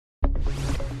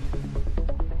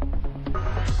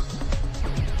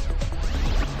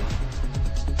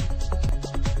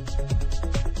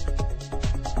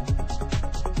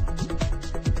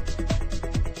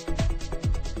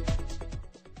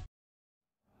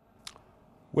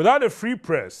Without a free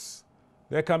press,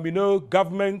 there can be no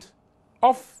government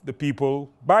of the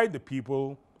people, by the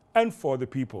people, and for the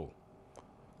people.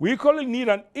 We equally need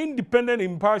an independent,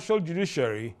 impartial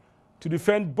judiciary to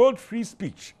defend both free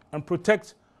speech and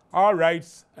protect our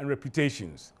rights and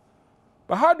reputations.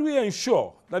 But how do we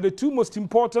ensure that the two most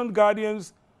important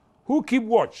guardians who keep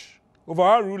watch over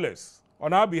our rulers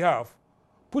on our behalf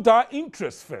put our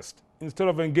interests first instead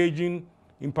of engaging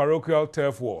in parochial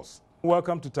turf wars?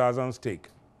 Welcome to Tarzan's Take.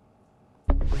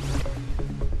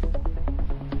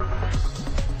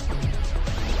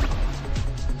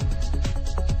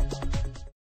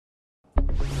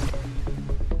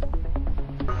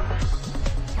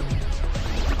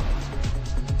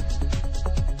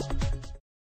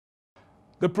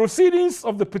 The proceedings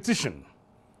of the petition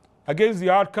against the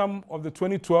outcome of the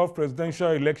 2012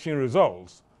 presidential election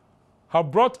results have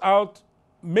brought out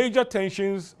major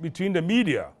tensions between the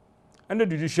media and the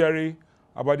judiciary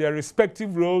about their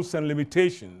respective roles and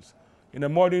limitations in a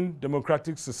modern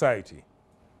democratic society.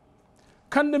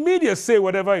 Can the media say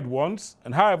whatever it wants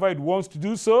and however it wants to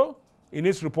do so in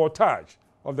its reportage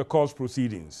of the court's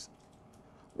proceedings?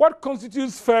 What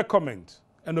constitutes fair comment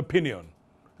and opinion,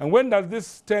 and when does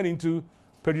this turn into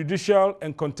prejudicial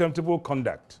and contemptible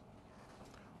conduct?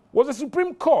 Was the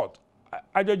Supreme Court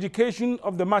adjudication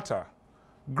of the matter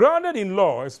grounded in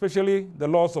law, especially the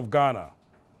laws of Ghana?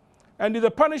 And did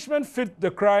the punishment fit the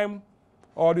crime,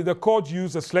 or did the court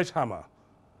use a sledgehammer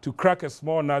to crack a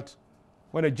small nut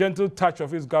when a gentle touch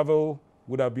of its gavel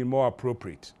would have been more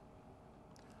appropriate?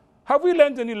 Have we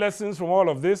learned any lessons from all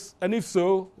of this? And if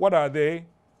so, what are they?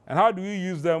 And how do we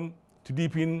use them to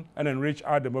deepen and enrich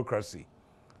our democracy?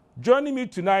 Joining me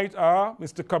tonight are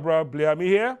Mr. Kabra Bliami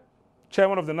here,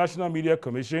 Chairman of the National Media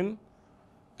Commission,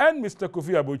 and Mr.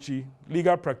 Kofi Abuchi,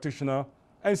 legal practitioner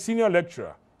and senior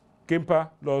lecturer, Kempa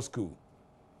Law School.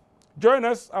 Join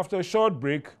us after a short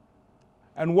break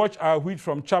and watch our wheat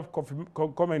from Chap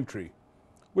commentary,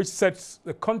 which sets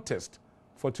the context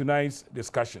for tonight's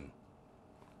discussion.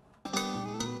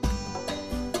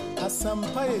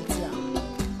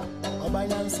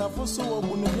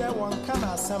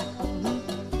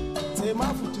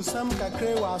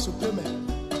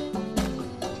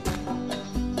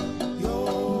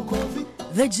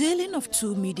 The jailing of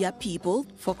two media people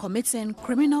for committing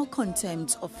criminal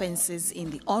contempt offenses in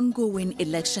the ongoing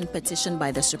election petition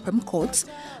by the Supreme Court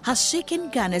has shaken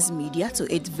Ghana's media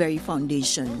to its very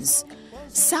foundations.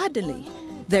 Sadly,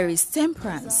 there is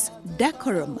temperance,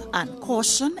 decorum, and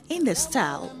caution in the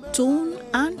style, tone,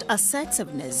 and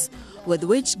assertiveness with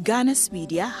which Ghana's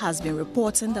media has been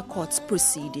reporting the court's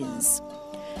proceedings.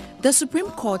 The Supreme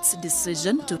Court's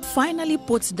decision to finally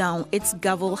put down its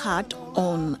gavel had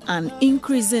on an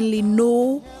increasingly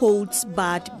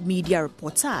no-holds-barred media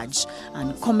reportage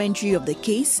and commentary of the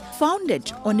case,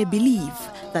 founded on a belief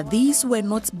that these were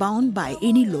not bound by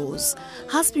any laws,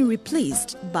 has been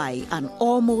replaced by an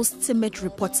almost timid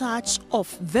reportage of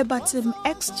verbatim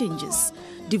exchanges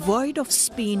devoid of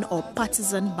spin or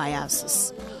partisan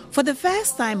biases. For the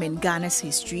first time in Ghana's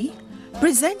history,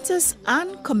 presenters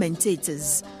and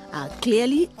commentators are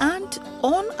clearly and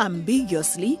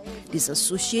unambiguously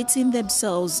disassociating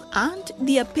themselves and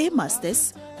their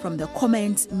paymasters from the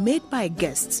comments made by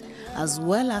guests, as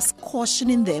well as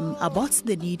cautioning them about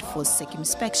the need for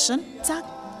circumspection, tact,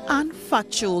 and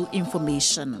factual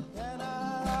information.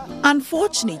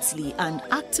 Unfortunately, and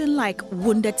acting like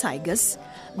wounded tigers,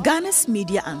 Ghana's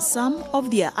media and some of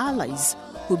their allies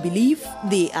who believe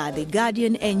they are the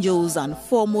guardian angels and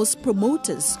foremost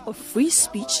promoters of free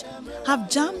speech have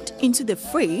jumped into the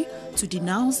fray to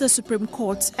denounce the Supreme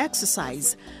Court's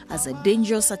exercise as a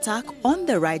dangerous attack on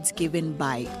the rights given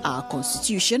by our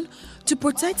Constitution to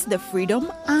protect the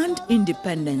freedom and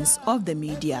independence of the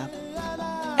media.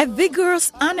 A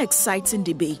vigorous and exciting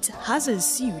debate has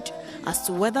ensued as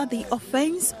to whether the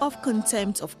offense of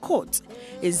contempt of court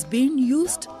is being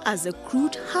used as a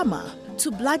crude hammer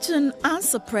to bludgeon and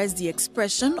suppress the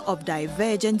expression of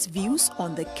divergent views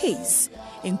on the case,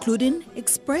 including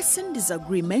expressing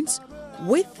disagreement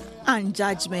with and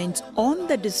judgment on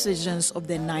the decisions of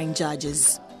the 9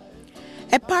 judges.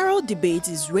 A parallel debate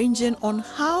is ranging on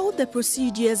how the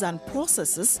procedures and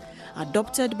processes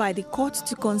adopted by the court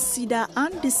to consider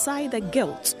and decide the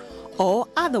guilt or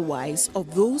otherwise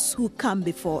of those who come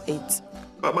before it.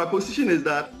 But my position is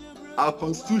that our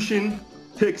Constitution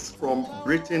takes from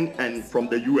Britain and from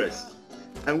the US,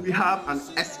 and we have an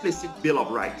explicit Bill of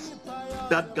Rights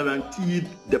that guaranteed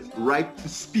the right to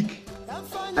speak.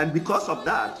 And because of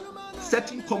that,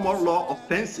 certain common law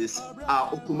offenses are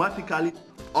automatically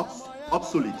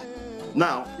obsolete.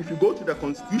 Now, if you go to the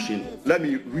Constitution, let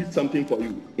me read something for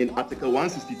you in Article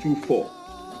 162.4.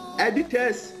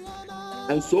 editors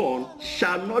and so on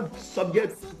shall not be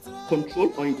subject to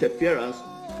control or interference,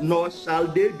 nor shall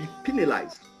they be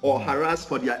penalized or harassed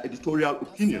for their editorial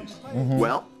opinions.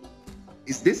 Well,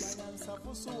 is this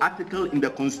article in the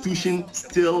Constitution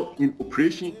still in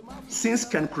operation since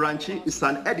Ken Kranchi is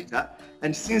an editor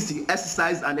and since he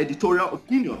exercised an editorial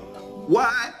opinion?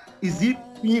 Why is he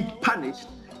being punished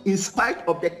in spite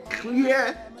of the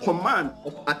clear command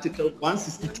of Article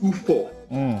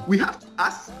 162.4? We have to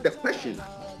ask the question,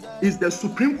 is the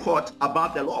Supreme Court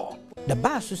above the law? The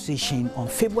Bar Association on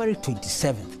February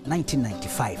 27,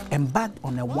 1995 embarked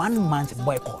on a 1-month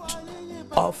boycott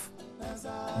of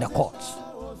the courts,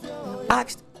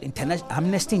 asked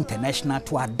Amnesty International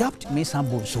to adopt Mensah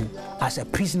Bonsu as a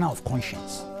prisoner of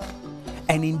conscience,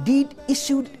 and indeed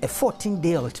issued a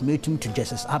 14-day ultimatum to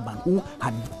Justice Aban, who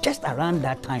had just around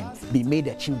that time been made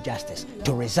a Chief Justice,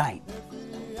 to resign.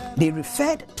 They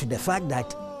referred to the fact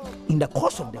that in the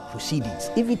course of the proceedings,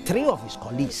 even 3 of his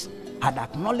colleagues had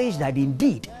acknowledged that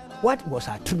indeed what was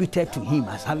attributed to him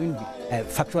as having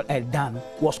factual done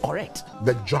was correct.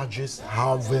 The judges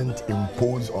haven't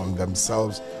imposed on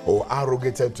themselves or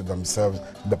arrogated to themselves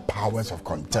the powers of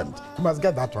contempt. You must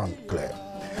get that one clear.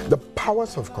 The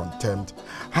powers of contempt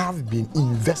have been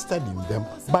invested in them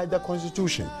by the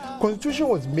Constitution. Constitution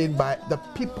was made by the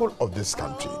people of this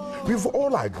country. We've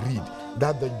all agreed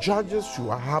that the judges should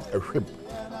have a whip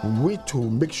way to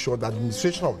make sure that the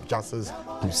administration of justice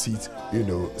proceeds,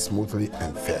 smoothly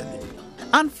and fairly.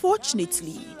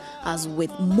 Unfortunately, as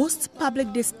with most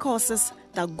public discourses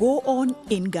that go on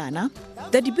in Ghana,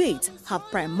 the debates have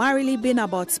primarily been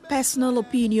about personal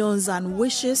opinions and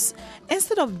wishes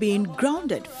instead of being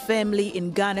grounded firmly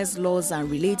in Ghana's laws and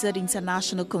related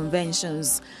international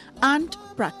conventions and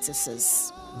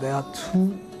practices. There are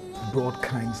 2 broad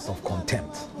kinds of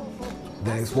contempt.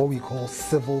 There is what we call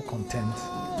civil contempt,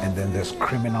 and then there's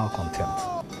criminal contempt.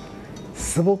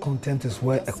 Civil contempt is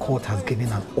where a court has given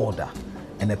an order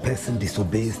and a person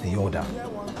disobeys the order.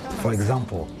 For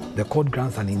example, the court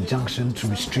grants an injunction to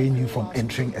restrain you from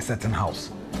entering a certain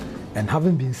house, and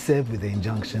having been served with the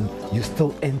injunction, you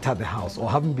still enter the house, or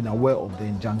having been aware of the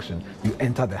injunction, you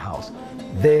enter the house.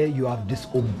 There you have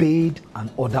disobeyed an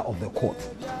order of the court,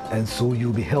 and so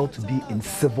you'll be held to be in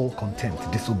civil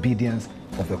contempt, disobedience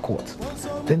of the court.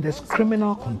 Then there's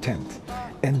criminal contempt,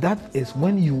 and that is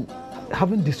when you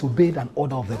haven't disobeyed an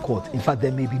order of the court. In fact,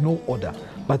 there may be no order,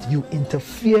 but you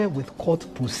interfere with court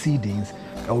proceedings,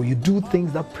 or you do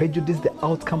things that prejudice the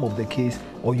outcome of the case,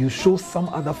 or you show some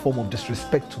other form of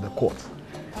disrespect to the court.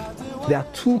 There are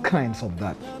 2 kinds of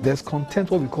that. There's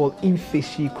contempt, what we call in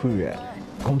facie curia,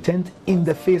 contempt in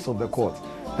the face of the court.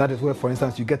 That is where, for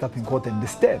instance, you get up in court and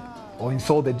disturb or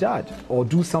insult the judge or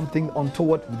do something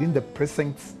untoward within the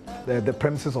precincts, the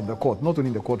premises of the court, not only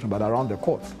in the courtroom but around the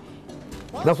court.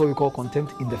 That's what we call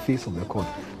contempt in the face of the court.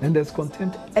 Then there's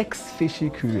contempt ex facie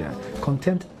curia,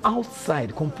 contempt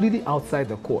outside, completely outside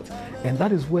the court. And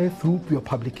that is where, through your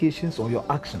publications or your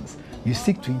actions, you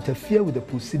seek to interfere with the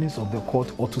proceedings of the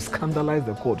court or to scandalize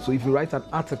the court. So if you write an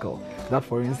article that,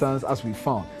 for instance, as we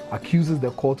found, accuses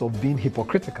the court of being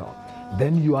hypocritical,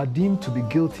 then you are deemed to be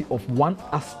guilty of one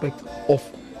aspect of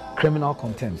criminal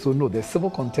contempt. So no, there's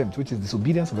civil contempt, which is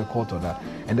disobedience of a court order,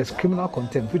 and there's criminal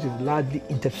contempt, which is largely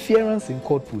interference in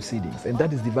court proceedings, and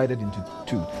that is divided into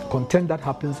 2. Contempt that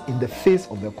happens in the face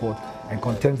of the court and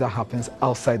contempt that happens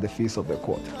outside the face of the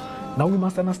court. Now we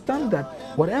must understand that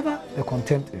whatever the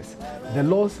contempt is, the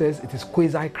law says it is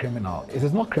quasi-criminal. It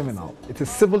is not criminal. It is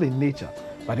civil in nature,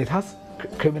 but it has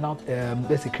criminal,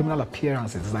 let's say criminal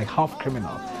appearances. It's like half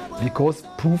criminal because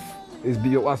proof is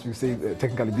beyond, as we say,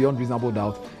 technically beyond reasonable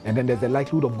doubt, and then there's the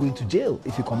likelihood of going to jail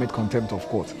if you commit contempt of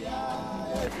court.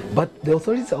 But the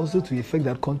authorities are also to the effect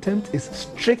that contempt is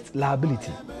strict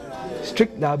liability.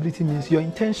 Strict liability means your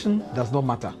intention does not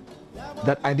matter.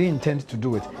 That I didn't intend to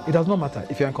do it. It does not matter.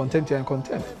 If you're in contempt, you're in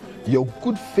contempt. Your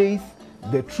good faith,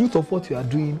 the truth of what you are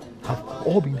doing have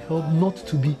all been held not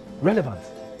to be relevant.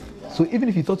 So even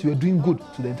if you thought you were doing good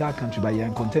to the entire country, but you're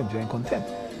in contempt, you're in contempt.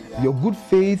 Your good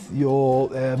faith, your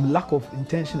lack of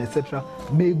intention, etc.,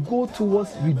 may go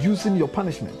towards reducing your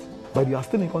punishment, but you are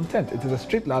still in contempt. It is a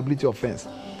strict liability offense.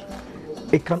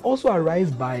 It can also arise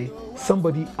by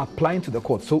somebody applying to the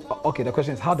court. So, okay, the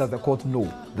question is, how does the court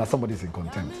know that somebody is in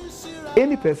contempt?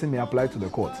 Any person may apply to the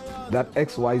court that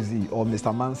XYZ or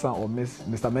Mr. Mensah or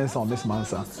Mr. Mensah or Miss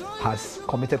Mensah has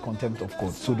committed contempt of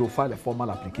court. So they'll file a formal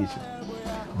application.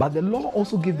 But the law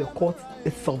also gives the court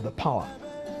itself the power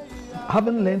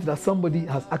having learned that somebody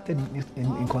has acted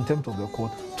in contempt of the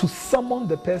court, to summon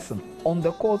the person on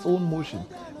the court's own motion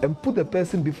and put the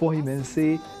person before him and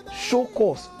say, show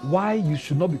cause why you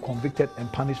should not be convicted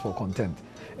and punished for contempt.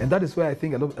 And that is where I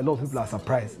think a lot of people are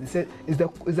surprised. They say, is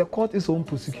the court its own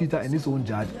prosecutor and its own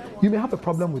judge? You may have a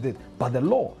problem with it, but the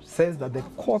law says that the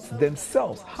courts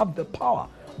themselves have the power,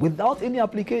 without any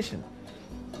application,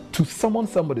 to summon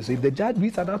somebody. So if the judge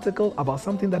reads an article about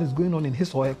something that is going on in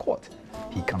his or her court,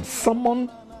 he can summon,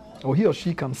 or he or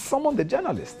she can summon the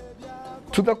journalist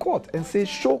to the court and say,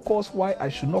 show cause why I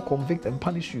should not convict and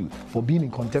punish you for being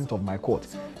in contempt of my court.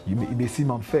 It may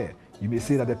seem unfair. You may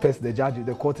say that the judge,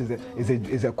 the court is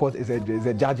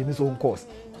a judge in his own cause,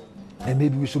 and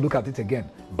maybe we should look at it again.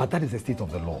 But that is the state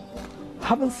of the law.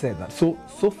 Having said that, so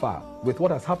far with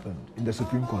what has happened in the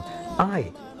Supreme Court,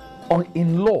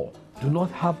 in law, do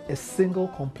not have a single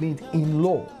complaint in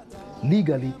law.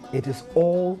 Legally, it is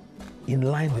all in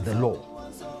line with the law.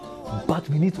 But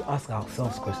we need to ask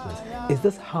ourselves questions. Is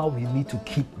this how we need to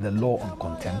keep the law on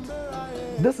contempt?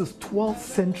 This is 12th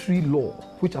century law,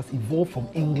 which has evolved from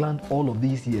England all of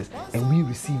these years, and we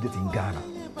received it in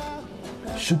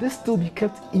Ghana. Should it still be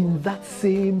kept in that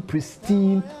same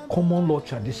pristine common law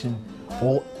tradition,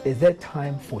 or is there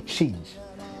time for change?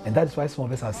 And that is why some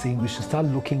of us are saying we should start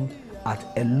looking at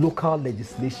a local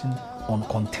legislation on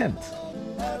contempt.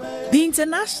 The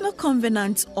International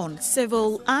Covenant on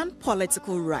Civil and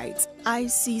Political Rights,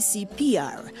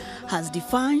 ICCPR, has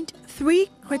defined 3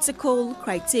 critical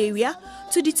criteria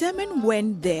to determine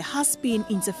when there has been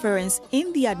interference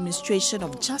in the administration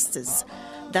of justice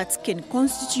that can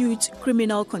constitute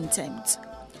criminal contempt.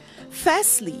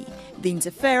 Firstly, the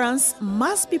interference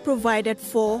must be provided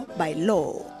for by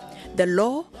law. The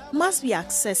law must be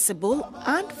accessible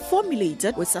and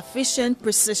formulated with sufficient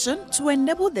precision to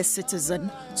enable the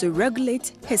citizen to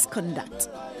regulate his conduct.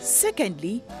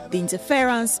 Secondly, the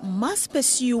interference must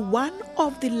pursue one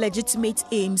of the legitimate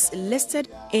aims listed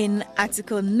in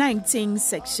Article 19,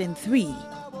 Section 3.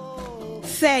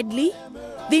 Thirdly,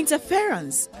 the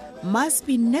interference must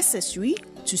be necessary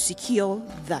to secure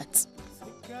that.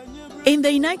 In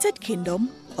the United Kingdom,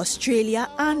 Australia,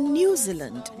 and New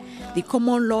Zealand, the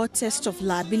common law test of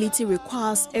liability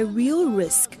requires a real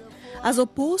risk, as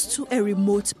opposed to a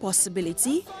remote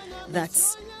possibility that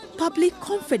public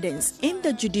confidence in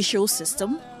the judicial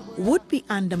system would be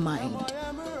undermined.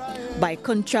 By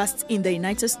contrast, in the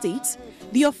United States,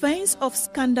 the offense of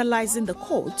scandalizing the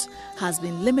court has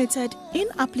been limited in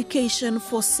application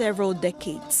for several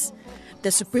decades.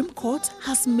 The Supreme Court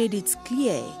has made it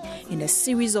clear in a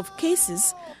series of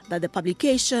cases that the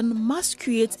publication must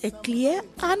create a clear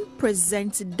and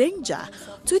present danger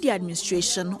to the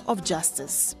administration of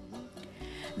justice.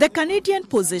 The Canadian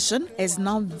position is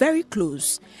now very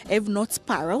close, if not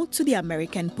parallel, to the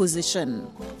American position.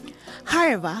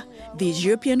 However, the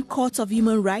European Court of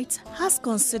Human Rights has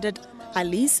considered at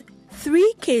least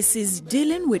 3 cases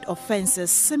dealing with offenses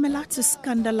similar to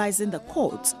scandalizing the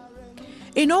court.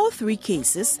 In all 3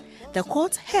 cases, the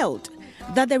court held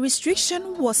that the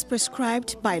restriction was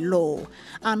prescribed by law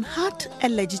and had a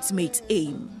legitimate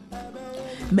aim: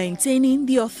 maintaining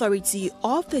the authority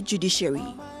of the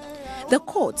judiciary. The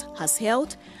court has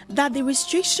held that the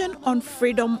restriction on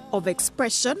freedom of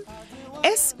expression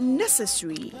is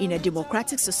necessary in a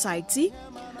democratic society,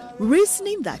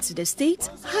 reasoning that the state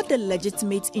had a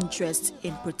legitimate interest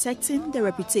in protecting the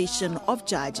reputation of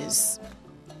judges.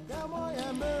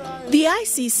 The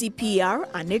ICCPR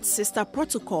and its sister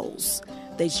protocols,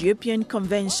 the European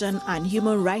Convention on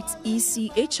Human Rights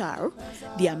ECHR,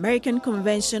 the American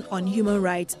Convention on Human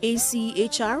Rights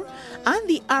ACHR, and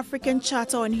the African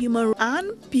Charter on Human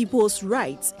and People's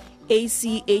Rights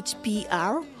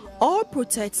ACHPR all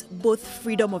protect both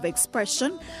freedom of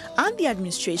expression and the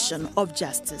administration of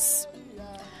justice.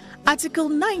 Article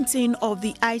 19 of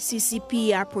the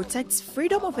ICCPR protects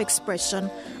freedom of expression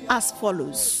as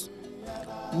follows.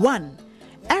 1.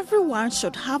 Everyone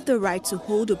should have the right to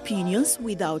hold opinions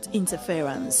without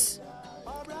interference.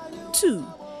 2.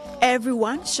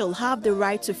 Everyone shall have the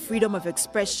right to freedom of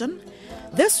expression.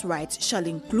 This right shall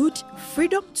include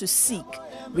freedom to seek,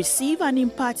 receive and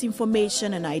impart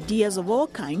information and ideas of all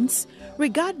kinds,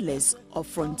 regardless of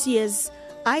frontiers,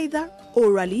 either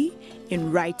orally, in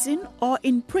writing or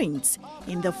in print,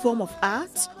 in the form of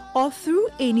art or through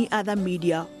any other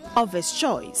media of his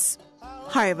choice.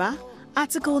 However,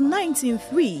 Article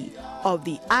 19.3 of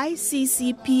the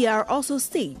ICCPR also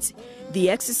states the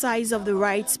exercise of the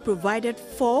rights provided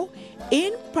for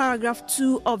in paragraph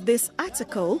 2 of this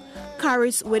article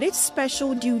carries with it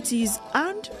special duties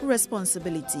and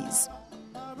responsibilities.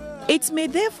 It may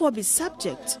therefore be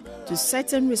subject to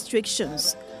certain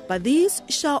restrictions, but these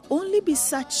shall only be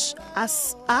such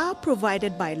as are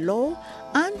provided by law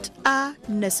and are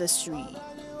necessary.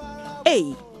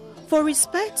 A. For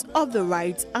respect of the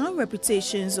rights and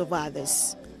reputations of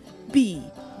others. B.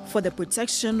 For the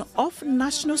protection of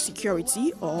national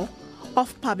security or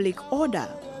of public order,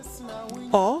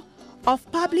 or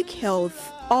of public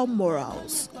health or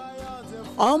morals.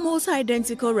 Almost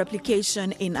identical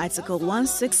replication in Article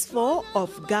 164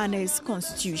 of Ghana's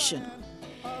Constitution.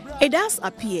 It does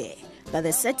appear that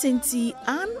the certainty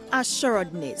and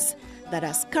assuredness that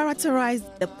has characterized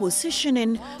the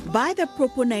positioning by the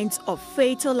proponents of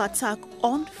fatal attack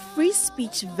on free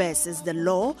speech versus the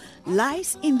law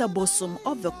lies in the bosom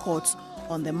of the court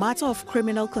on the matter of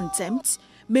criminal contempt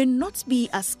may not be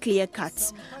as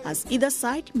clear-cut as either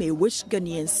side may wish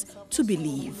Ghanaians to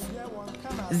believe.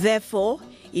 Therefore,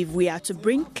 if we are to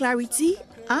bring clarity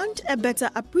and a better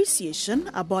appreciation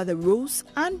about the rules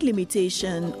and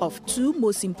limitations of two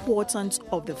most important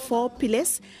of the four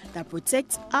pillars that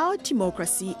protect our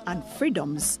democracy and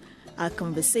freedoms, our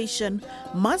conversation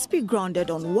must be grounded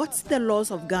on what the laws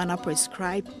of Ghana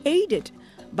prescribe, aided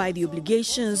by the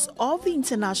obligations of the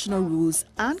international rules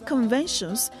and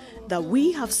conventions that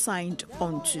we have signed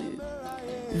onto.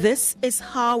 This is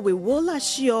how we will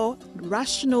assure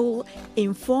rational,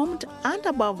 informed, and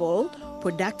above all,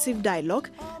 productive dialogue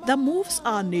that moves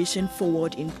our nation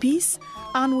forward in peace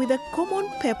and with a common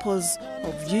purpose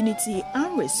of unity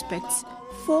and respect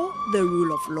for the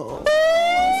rule of law.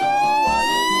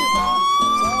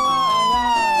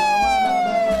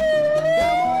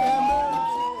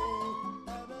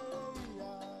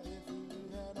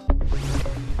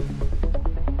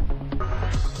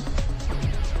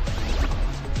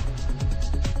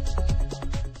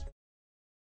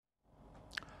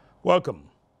 Welcome.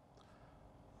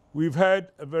 We've had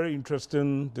a very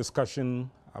interesting discussion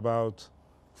about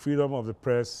freedom of the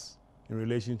press in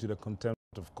relation to the contempt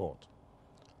of court.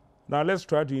 Now let's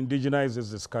try to indigenize this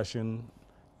discussion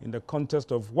in the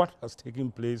context of what has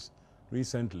taken place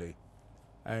recently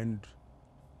and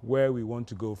where we want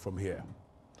to go from here.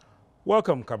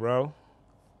 Welcome, Cabral,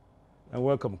 and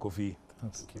welcome, Kofi.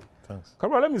 Thanks. Thanks.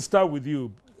 Cabral, let me start with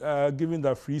you, given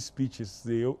that free speech is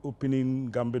the opening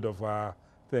gambit of our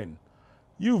thing.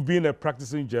 You've been a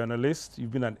practicing journalist,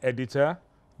 you've been an editor,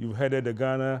 you've headed the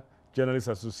Ghana Journalists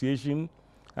Association,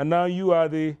 and now you are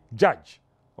the judge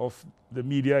of the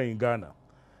media in Ghana.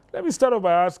 Let me start off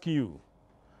by asking you,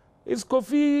 is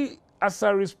Kofi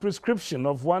Asari's prescription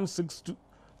of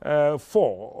 1624,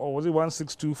 or was it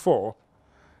 1624,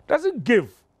 does it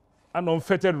give an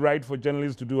unfettered right for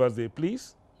journalists to do as they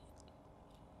please?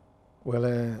 Well,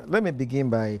 let me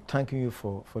begin by thanking you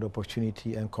for the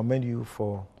opportunity and commend you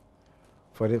for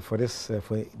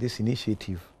this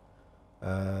initiative.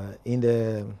 In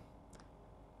the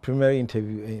preliminary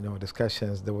interview,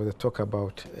 discussions, there was a talk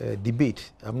about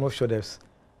debate. I'm not sure there's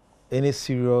any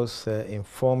serious,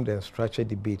 informed and structured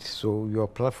debate. So your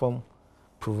platform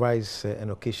provides an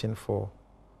occasion for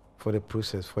the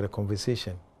process, for the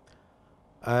conversation.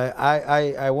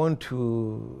 I want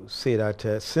to say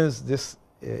that since this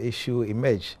issue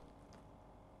emerged,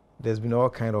 there's been all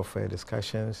kind of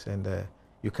discussions, and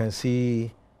you can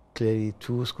see clearly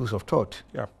two schools of thought.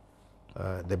 Yeah.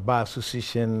 The Bar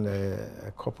Association,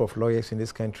 a couple of lawyers in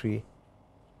this country,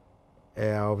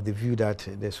 are of the view that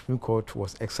the Supreme Court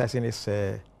was exercising its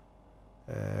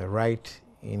right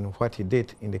in what it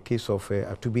did in the case of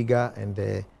Atubiga and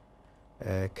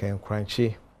Ken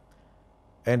Kranchi.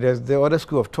 And there's the other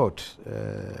school of thought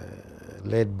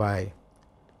led by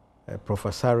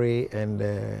Professor Sari and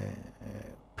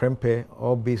Prempe,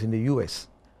 all based in the US.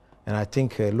 And I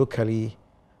think locally,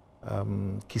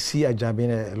 Kisi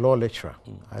Ajabin, a law lecturer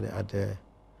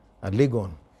at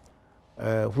Legon,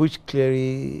 which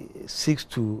clearly seeks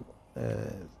to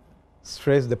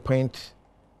stress the point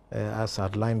as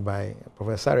outlined by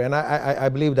Professor Sari. And I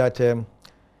believe that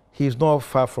he's not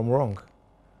far from wrong.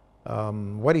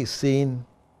 What he's saying,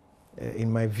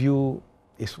 in my view,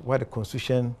 is what the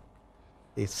Constitution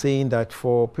is saying, that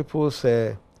for people's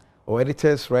or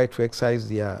editors' right to exercise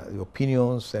their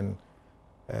opinions and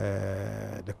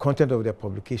the content of their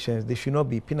publications, they should not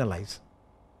be penalized.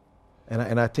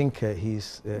 And I think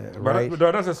he's right. But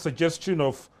that's a suggestion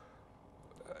of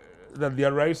that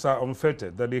their rights are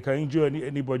unfettered, that they can injure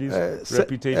anybody's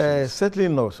reputation. Certainly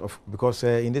not, because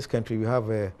in this country we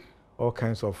have all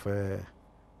kinds of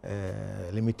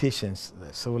limitations,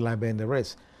 civil libel and the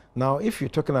rest. Now, if you're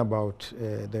talking about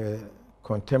the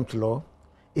contempt law,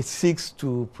 it seeks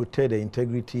to protect the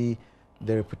integrity,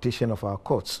 the reputation of our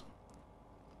courts.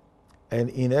 And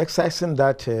in exercising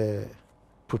that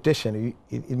protection,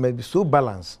 it may be so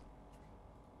balanced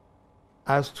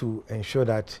as to ensure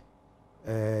that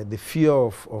the fear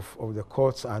of the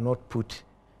courts are not put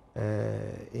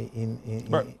in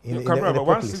the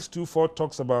populace. 1624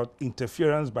 talks about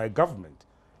interference by government.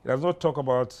 It does not talk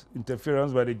about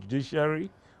interference by the judiciary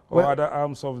or other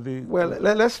arms of the... Well,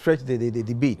 let's stretch the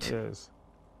debate. Yes.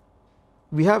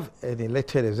 We have an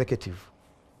elected executive,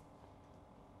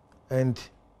 and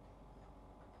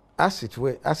as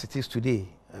it is today,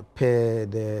 per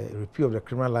the repeal of the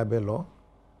criminal libel law,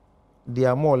 they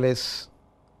are more or less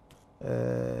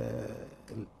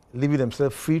leaving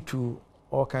themselves free to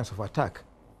all kinds of attack.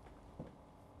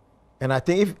 And I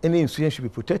think if any institution should be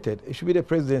protected, it should be the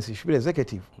presidency, it should be the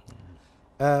executive.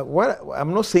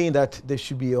 I'm not saying that they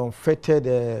should be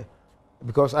unfettered,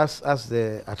 because as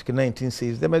the Article 19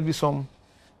 says, there must be some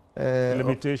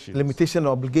limitation,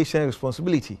 obligation,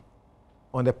 responsibility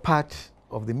on the part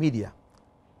of the media.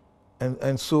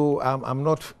 And so I'm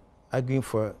not arguing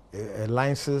for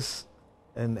alliances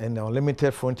and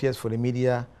unlimited frontiers for the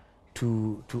media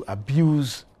to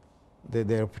abuse the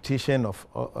reputation of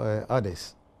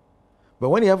others. But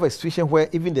when you have a situation where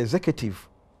even the executive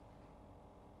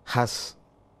has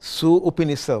so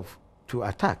opened itself to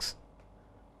attacks,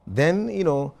 then, you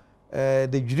know,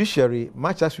 the judiciary,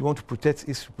 much as we want to protect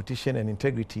its reputation and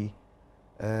integrity,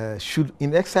 should,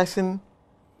 in exercising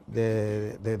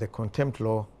the contempt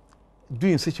law, do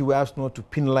in such a way as not to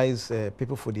penalize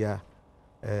people for their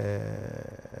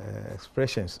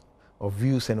expressions of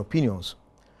views and opinions.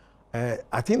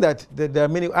 I think that there are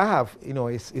many, I have, you know,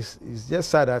 it's just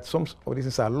sad that some of these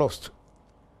things are lost.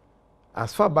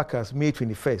 As far back as May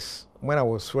 21st, when I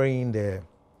was swearing the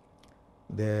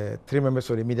 3 members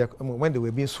of the media, when they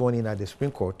were being sworn in at the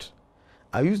Supreme Court,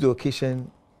 I used the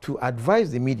occasion to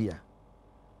advise the media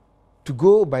to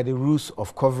go by the rules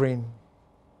of covering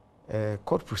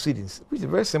court proceedings, which is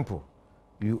very simple.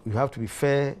 You have to be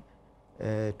fair,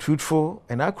 truthful,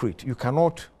 and accurate. You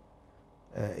cannot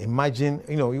imagine,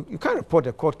 you know, you can't report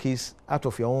a court case out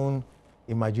of your own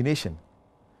imagination.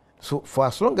 So for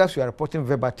as long as you are reporting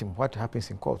verbatim what happens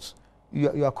in courts,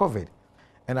 you are covered.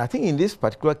 And I think in this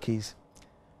particular case,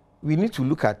 we need to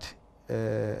look at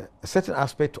a certain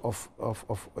aspect of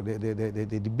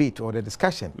the debate or the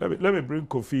discussion. Let me bring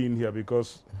Kofi in here,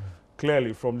 because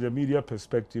clearly from the media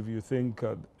perspective, you think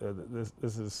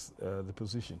this is the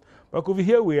position. But Kofi,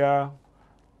 here we are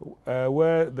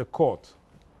where the court,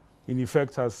 in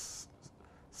effect, has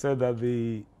said that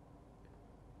the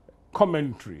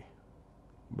commentary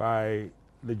by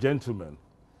the gentleman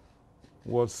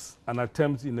was an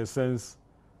attempt, in a sense,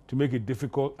 to make it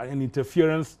difficult, an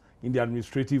interference in the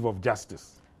administration of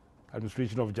justice,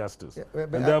 yeah,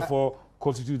 and therefore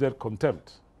constituted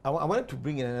contempt. I wanted to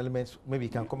bring in an element, maybe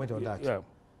you can comment on that. Yeah.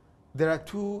 There are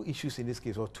two issues in this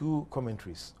case, or two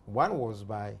commentaries. One was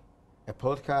by a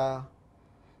political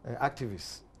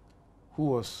activist who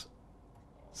was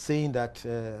saying that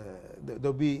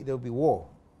there'll be war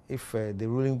if the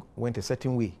ruling went a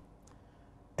certain way.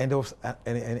 And there was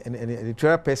an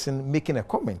editorial person making a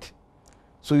comment.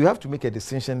 So you have to make a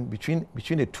distinction between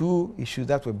the two issues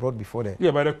that were brought before the...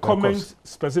 Yeah, but the comment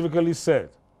specifically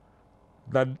said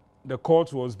that the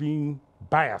court was being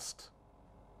biased,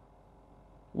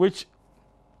 which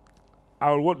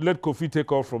I'll let Kofi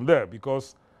take off from there,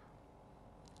 because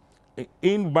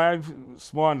in my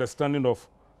small understanding of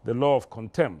the law of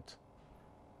contempt,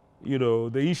 you know,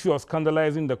 the issue of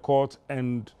scandalizing the court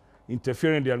and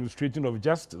interfering in the administration of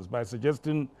justice by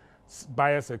suggesting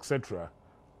bias, etc.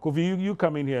 Kofi, you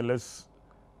come in here and let's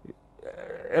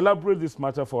elaborate this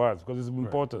matter for us, because it's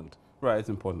important. Right, it's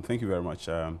important. Thank you very much.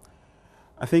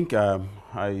 I think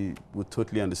I would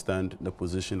totally understand the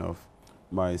position of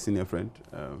my senior friend,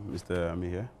 Mr.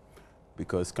 Amir,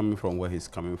 because coming from where he's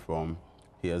coming from,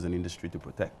 he has an industry to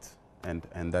protect,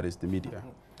 and that is the media.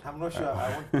 I'm not sure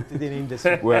I want to put it in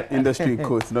industry. Well, industry in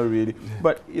quotes, not really.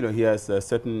 But, you know, he has a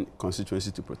certain constituency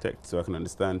to protect, so I can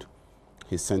understand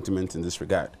his sentiments in this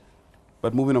regard.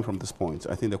 But moving on from this point,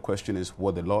 I think the question is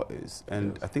what the law is.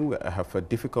 And yes. I think I have a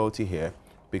difficulty here,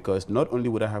 because not only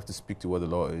would I have to speak to what the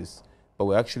law is, but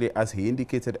we actually, as he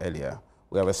indicated earlier,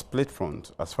 we have a split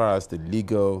front as far as the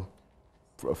legal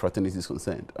fraternity is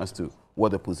concerned, as to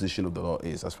what the position of the law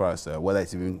is, as far as whether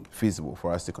it's even feasible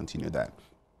for us to continue that.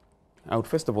 I would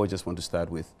first of all just want to start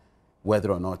with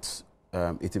whether or not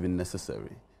it's even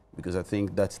necessary, because I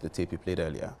think that's the tape he played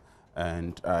earlier.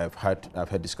 And I've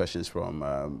had discussions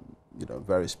from you know,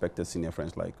 very respected senior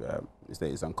friends like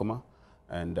Mr. Izankoma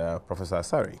and Professor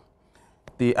Asari.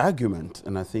 The argument,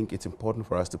 and I think it's important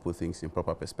for us to put things in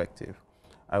proper perspective,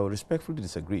 I would respectfully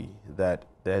disagree that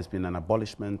there has been an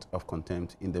abolishment of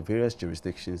contempt in the various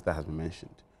jurisdictions that has been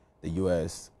mentioned, the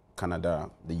US, Canada,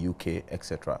 the UK,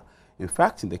 etc. In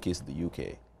fact, in the case of the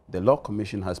UK, the Law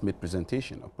Commission has made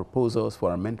presentation of proposals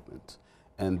for amendment,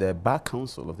 and the Bar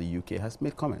Council of the UK has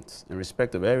made comments in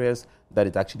respect of areas that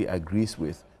it actually agrees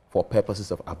with for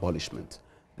purposes of abolishment.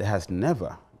 There has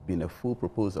never been a full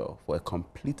proposal for a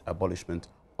complete abolishment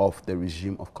of the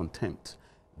regime of contempt.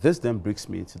 This then brings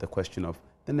me to the question of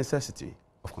the necessity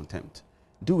of contempt.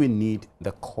 Do we need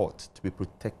the court to be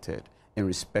protected in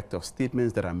respect of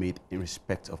statements that are made in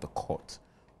respect of the court?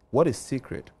 What is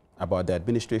secret about the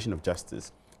administration of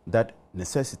justice that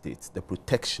necessitates the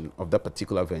protection of that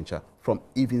particular venture from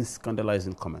even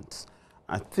scandalizing comments?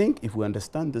 I think if we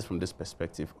understand this from this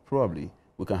perspective, probably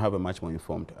we can have a much more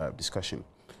informed discussion.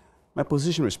 My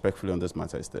position respectfully on this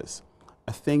matter is this.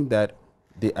 I think that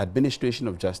the administration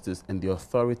of justice and the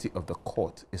authority of the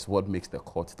court is what makes the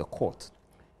court the court.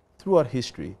 Throughout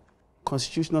history,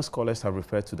 constitutional scholars have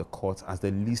referred to the court as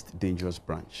the least dangerous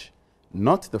branch.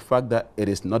 Not the fact that it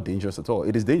is not dangerous at all.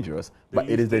 It is dangerous, but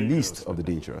it is the least of the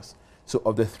dangerous. So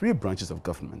of the three branches of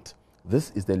government,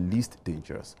 this is the least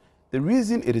dangerous. The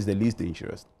reason it is the least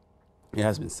dangerous, it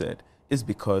has been said, is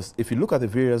because if you look at the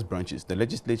various branches, the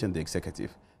legislature and the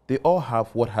executive, they all have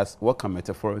what can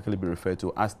metaphorically be referred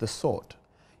to as the sword.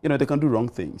 You know, they can do wrong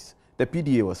things. The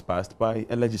PDA was passed by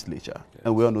a legislature, yes,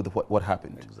 and we all know what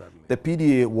happened. Exactly. The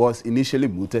PDA was initially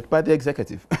mooted by the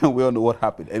executive, and we all know what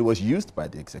happened. It was used by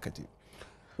the executive.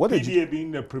 What PDA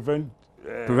being the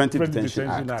Preventive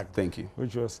Detention Act. Thank you.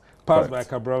 Which was passed by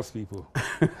Cabral's people.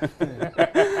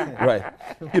 Right.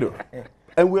 You know,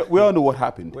 and we all know what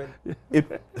happened.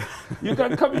 You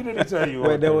can come in and tell you.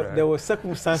 Well, there were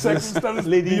circumstances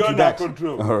leading beyond to that. our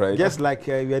control. All right. Just like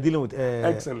we are dealing with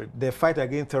Excellent. the fight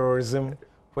against terrorism,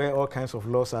 where all kinds of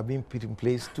laws are being put in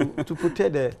place to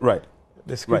protect the, right,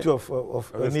 the security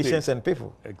of nations and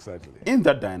people. Exactly. In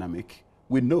that dynamic,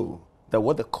 we know that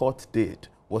what the court did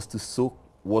was to so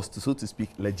to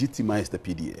speak legitimize the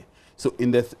PDA. So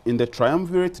in the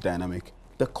triumvirate dynamic,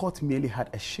 the court merely had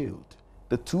a shield.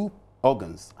 The two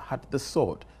organs had the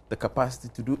sword, the capacity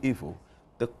to do evil.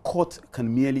 The court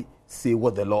can merely say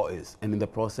what the law is, and in the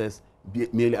process,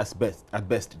 merely at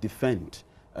best defend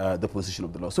the position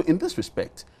of the law. So in this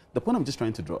respect, the point I'm just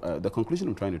trying to draw, the conclusion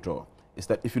I'm trying to draw, is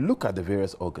that if you look at the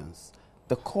various organs,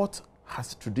 the court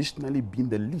has traditionally been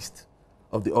the least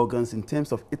of the organs in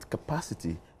terms of its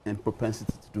capacity and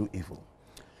propensity to do evil.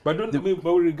 But we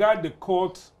regard the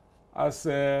court as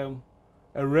a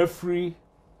referee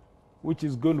which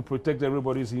is going to protect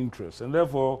everybody's interests. And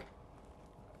therefore,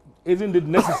 isn't it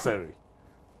necessary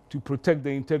to protect the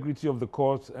integrity of the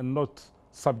court and not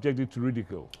subject it to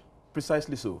ridicule?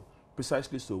 Precisely so.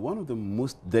 Precisely so. One of the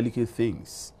most delicate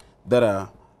things that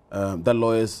that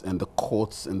lawyers and the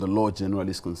courts and the law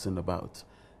generally is concerned about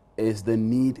is the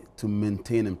need to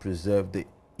maintain and preserve the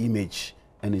image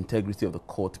and integrity of the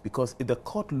court, because if the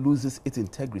court loses its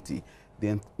integrity,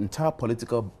 the entire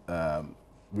political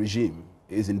regime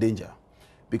is in danger.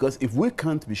 Because if we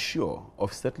can't be sure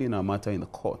of settling our matter in the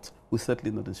court, we settle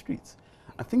it on the streets.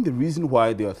 I think the reason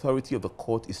why the authority of the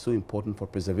court is so important for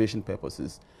preservation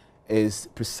purposes is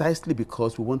precisely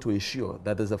because we want to ensure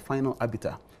that there's a final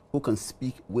arbiter who can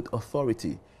speak with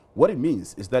authority. What it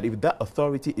means is that if that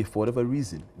authority is for whatever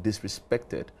reason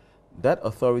disrespected, that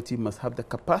authority must have the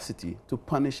capacity to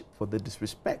punish for the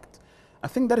disrespect. I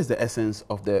think that is the essence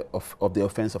of the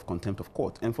offense of contempt of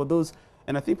court. And for those,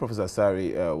 and I think Professor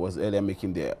Asari was earlier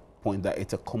making the point that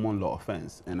it's a common law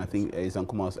offense, and I think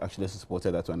Isankuma has actually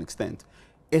supported that to an extent.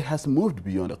 It has moved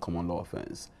beyond a common law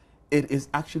offense. It is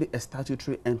actually a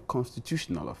statutory and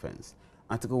constitutional offense.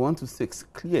 Article 126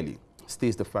 clearly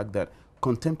states the fact that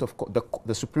contempt of court,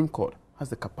 the Supreme Court has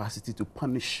the capacity to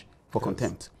punish for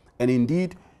contempt. And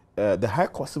indeed, the High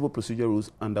Court Civil Procedure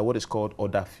Rules under what is called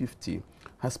Order 50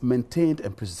 has maintained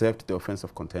and preserved the offense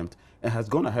of contempt and has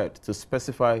gone ahead to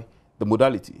specify the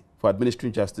modality for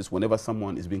administering justice whenever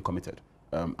someone is being committed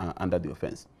under the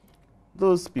offense.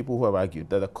 Those people who have argued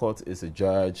that the court is a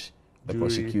judge, the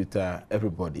prosecutor,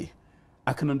 everybody,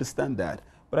 I can understand that.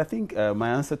 But I think my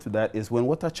answer to that is when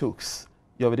water chokes,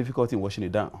 you have a difficulty in washing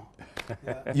it down.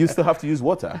 You still have to use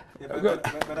water. Yeah,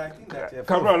 but I think that...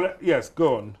 Cabral, yes,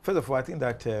 go on. First of all, I think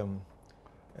that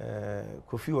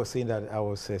Kofi was saying that I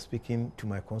was speaking to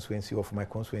my constituency or for my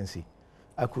constituency.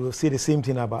 I could say the same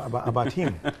thing about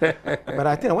him. But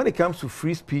I think when it comes to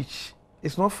free speech,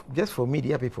 it's not just for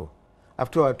media people.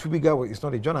 After all, Tubiga is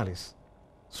not a journalist.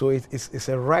 So it's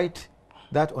a right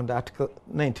that under Article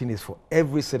 19 is for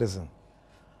every citizen.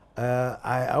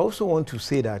 I also want to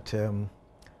say that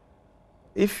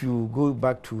if you go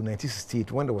back to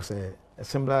 1968, when there was a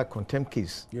similar contempt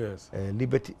case, yes,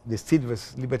 the State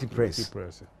vs. Liberty Press,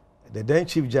 the then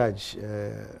Chief Judge,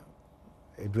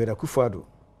 Edward Akufo-Addo,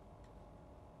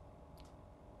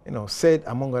 said,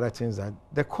 among other things, that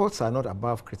the courts are not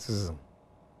above criticism.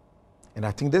 And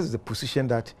I think this is the position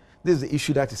this is the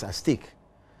issue that is at stake,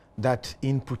 that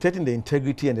in protecting the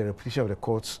integrity and the reputation of the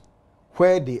courts,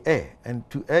 where they err, and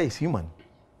to err is human,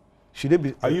 should they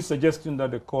be... Are you suggesting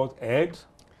that the court erred?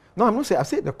 No, I'm not saying. I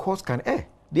say the courts can err.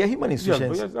 They are human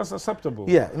institutions. Yeah, but that's acceptable.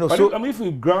 Yeah, but so... if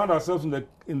we ground ourselves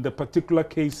in the particular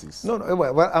cases... No,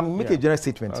 well, I'm making a general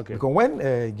statement. Okay. Because when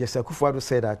Justice Akufo-Addo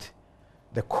said that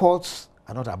the courts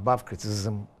are not above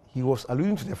criticism, he was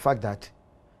alluding to the fact that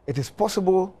it is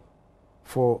possible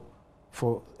for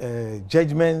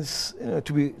judgments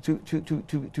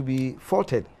to be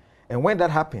faulted, and when that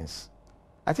happens,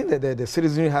 I think that the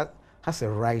citizenry has a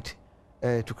right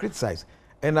to criticize.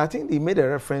 And I think he made a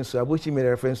reference. Abuchi made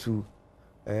a reference to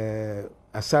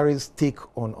Asari's take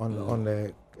on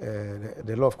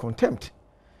the law of contempt,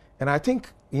 and I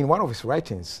think in one of his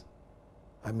writings,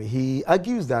 I mean, he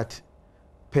argues that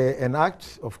per an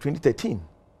act of 2013,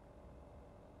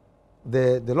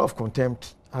 the law of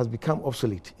contempt has become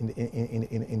obsolete in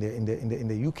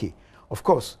the UK. Of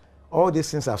course, all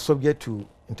these things are subject to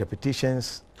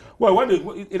interpretations. Well,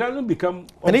 it hasn't become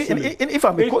obsolete. And if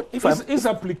I may quote, its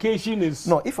application is...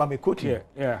 No, if I may quote him,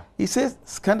 yeah. He says,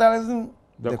 scandalizing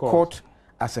the court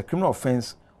as a criminal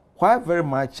offense, while very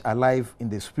much alive in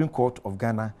the Supreme Court of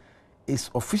Ghana, is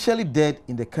officially dead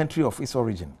in the country of its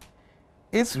origin.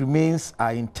 Its remains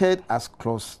are interred as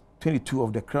Clause 22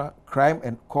 of the Crime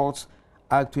and Courts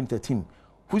Act 2013,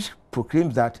 which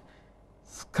proclaims that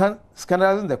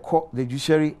scandalizing the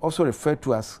judiciary, also referred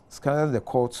to as scandalizing the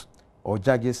courts or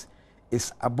judges,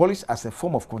 is abolished as a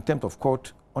form of contempt of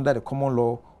court under the common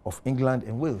law of England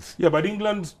and Wales. Yeah, but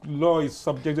England's law is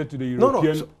subjected to the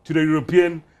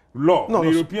European law. The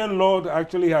European law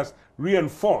actually has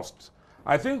reinforced.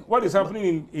 I think what is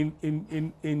happening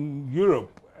in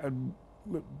Europe,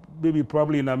 maybe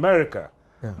probably in America,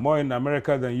 more in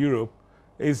America than Europe,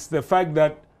 is the fact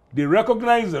that they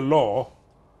recognize the law,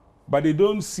 but they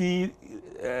don't see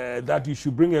that you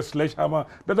should bring a sledgehammer.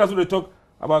 That's what they talk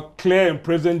about, clear and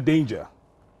present danger.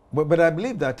 But I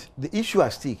believe that the issue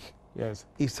at stake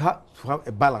is to have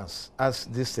a balance, as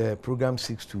this program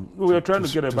seeks to. We are trying to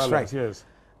get a balance, strike. Yes.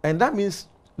 And that means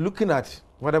looking at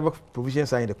whatever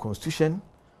provisions are in the Constitution,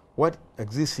 what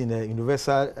exists in the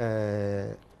Universal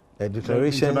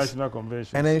Declarations, International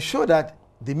Convention, and ensure that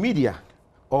the media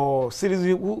or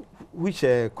citizens which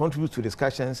contribute to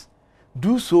discussions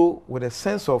do so with a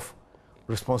sense of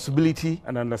responsibility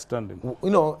and understanding.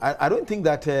 I don't think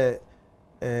that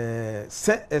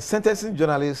sentencing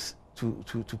journalists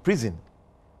to prison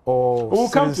or we'll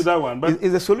come to that one, but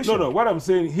is a solution. No, what I'm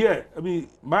saying here, I mean,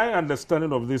 my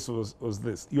understanding of this was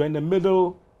this: you're in the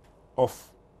middle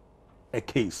of a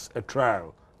case, a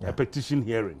trial, a petition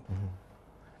hearing,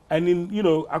 and in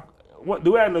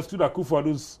the way I understood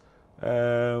Akufo-Addo's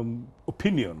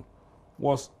opinion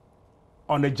was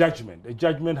on a judgment. A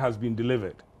judgment has been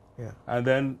delivered. Yeah. And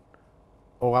then...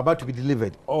 Or about to be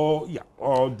delivered. Or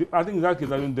I think in that case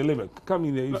has been delivered. Come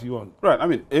in there if you want. Right. I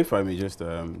mean, if I may just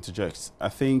interject, I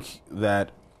think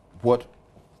that what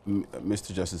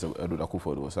Mr. Justice Edward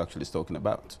Akufo-Addo was actually talking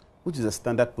about, which is a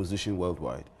standard position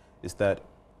worldwide, is that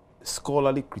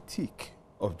scholarly critique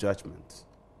of judgments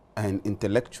and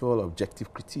intellectual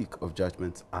objective critique of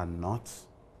judgments are not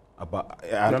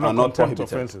prohibited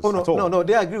offenses. Oh no,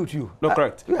 they agree with you. No,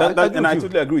 correct. I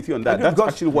totally agree with you on that. That's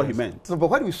actually what he meant. No, but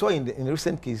what we saw in the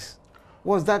recent case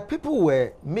was that people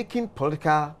were making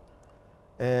political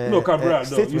Cabral,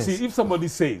 statements. You see, if somebody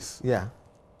says,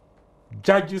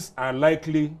 judges are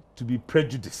likely to be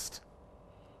prejudiced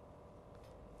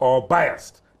or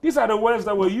biased, these are the words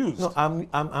that were used. No,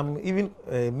 I'm even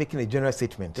making a general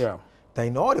statement that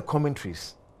in all the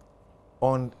commentaries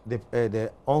on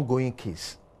the ongoing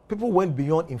case, people went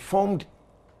beyond informed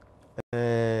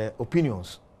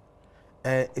opinions.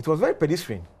 It was very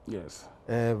pedestrian. Yes.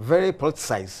 Very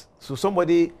politicized. So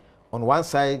somebody on one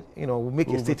side, will make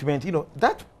a statement,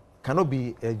 that cannot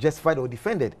be justified or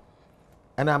defended.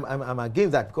 And I'm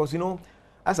against that because,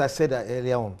 as I said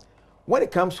earlier on, when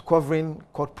it comes to covering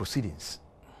court proceedings,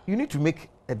 you need to make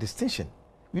a distinction.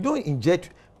 You don't inject,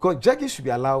 because judges should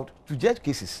be allowed to judge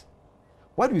cases.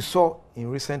 What we saw in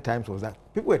recent times was that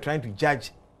people were trying to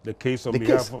judge the case on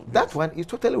behalf of... That one is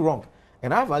totally wrong.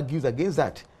 And I've argued against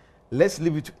that. Let's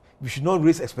leave it. We should not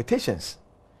raise expectations.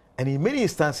 And in many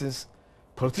instances,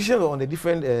 politicians on the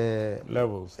different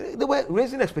levels, they were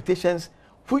raising expectations,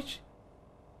 which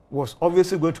was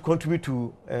obviously going to contribute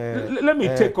to let me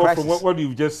take off from what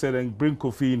you've just said and bring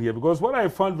Kofi in here, because what I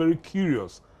found very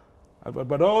curious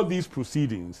about all these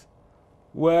proceedings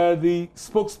were the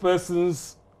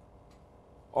spokespersons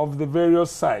of the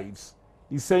various sides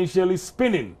essentially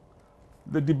spinning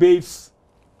the debates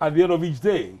at the end of each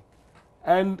day.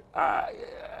 And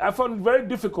I found it very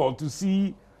difficult to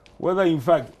see whether, in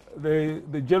fact,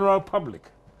 the general public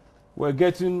were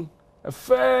getting a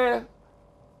fair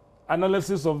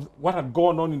analysis of what had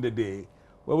gone on in the day,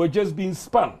 where we're just being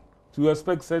spun to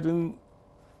respect certain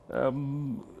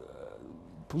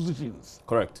positions.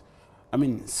 Correct. I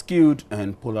mean, skewed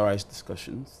and polarized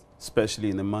discussions, especially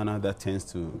in a manner that tends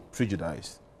to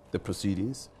prejudice the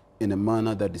proceedings, in a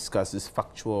manner that discusses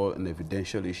factual and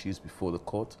evidential issues before the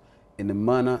court, in a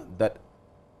manner that,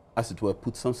 as it were,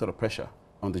 puts some sort of pressure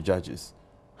on the judges,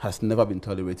 has never been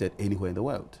tolerated anywhere in the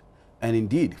world. And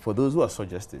indeed, for those who are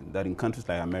suggesting that in countries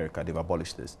like America, they've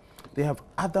abolished this, they have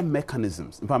other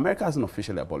mechanisms. In fact, America hasn't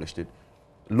officially abolished it.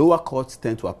 Lower courts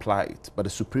tend to apply it, but the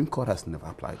Supreme Court has never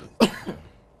applied it.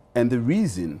 And the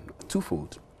reason,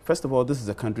 twofold. First of all, this is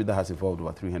a country that has evolved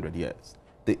over 300 years.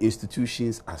 The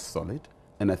institutions are solid,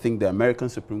 and I think the American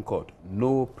Supreme Court,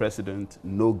 no president,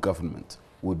 no government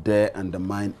would dare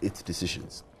undermine its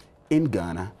decisions. In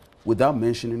Ghana, without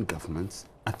mentioning governments,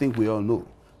 I think we all know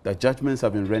that judgments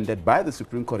have been rendered by the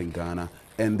Supreme Court in Ghana,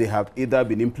 and they have either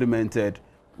been implemented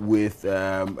with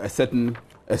a certain,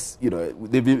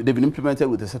 they've been implemented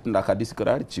with a certain lackadaisical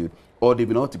attitude, or they've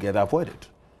been altogether avoided.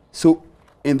 So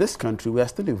in this country, we are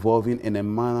still evolving in a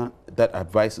manner that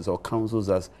advises or counsels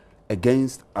us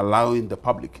against allowing the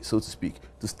public, so to speak,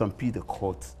 to stampede the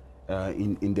courts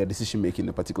in their decision-making in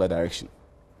a particular direction.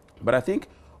 But I think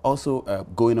also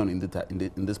going on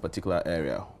in this particular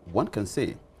area, one can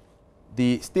say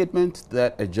the statement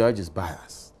that a judge is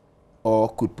biased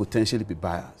or could potentially be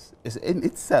biased is in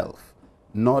itself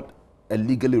not a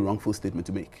legally wrongful statement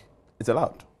to make. It's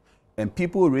allowed. And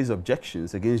people raise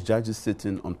objections against judges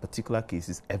sitting on particular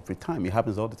cases every time. It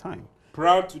happens all the time.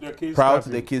 Prior to the case Prior to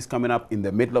the case coming up, in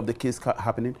the middle of the case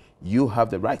happening, you have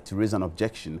the right to raise an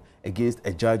objection against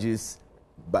a judge's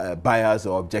bias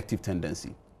or objective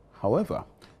tendency. However,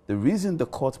 the reason the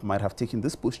court might have taken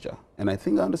this posture, and I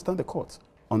think I understand the court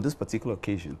on this particular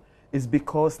occasion, is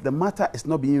because the matter is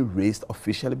not being raised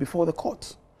officially before the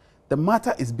court. The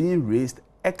matter is being raised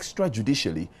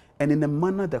extrajudicially and in a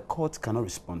manner the courts cannot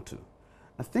respond to.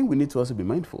 I think we need to also be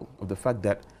mindful of the fact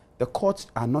that the courts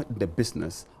are not in the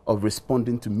business of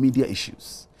responding to media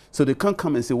issues. So they can't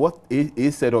come and say what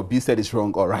A said or B said is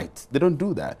wrong or right. They don't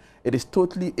do that. It is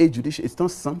totally ajudicial. It's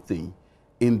not something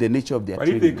in the nature of their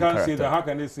training. But if they can't say that, how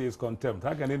can they say it's contempt?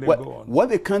 How can they go on? What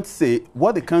they can't say,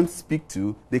 what they can't speak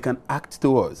to, they can act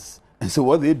towards. And so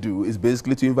what they do is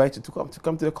basically to invite you to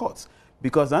come to the courts.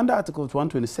 Because under Article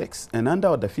 126 and under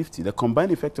Order 50, the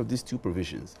combined effect of these two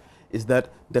provisions is that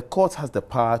the court has the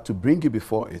power to bring you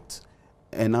before it.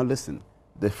 And now listen,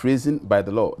 the phrasing by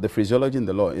the law, the phraseology in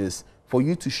the law is for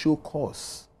you to show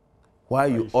cause why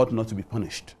you ought not to be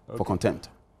punished for contempt.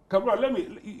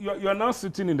 Kabra, you are now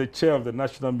sitting in the chair of the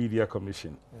National Media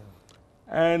Commission. Yeah.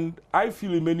 And I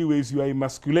feel in many ways you are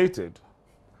emasculated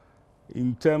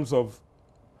in terms of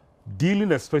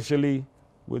dealing especially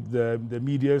with the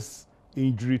media's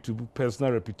injury to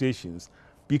personal reputations,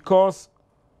 because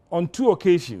on two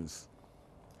occasions,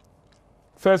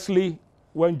 firstly,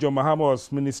 when John Mahama was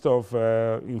Minister of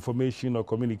Information or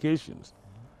Communications,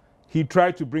 he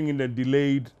tried to bring in a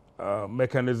delayed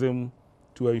mechanism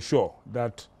to ensure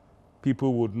that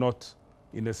people would not,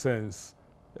 in a sense,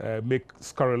 make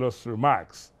scurrilous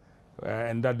remarks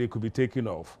and that they could be taken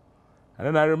off. And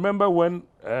then I remember when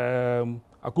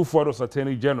Akufo-Addo was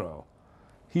Attorney General,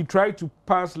 he tried to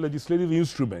pass legislative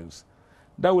instruments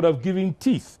that would have given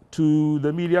teeth to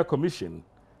the Media Commission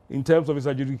in terms of its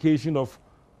adjudication of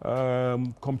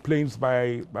complaints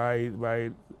by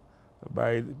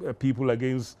people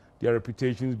against their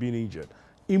reputations being injured.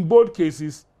 In both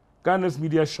cases, Ghana's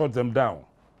media shut them down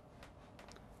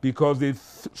because they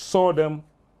saw them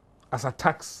as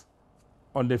attacks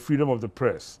on the freedom of the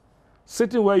press.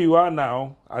 Sitting where you are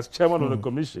now, as chairman of the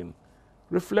commission,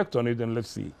 reflect on it and let's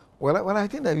see. Well, I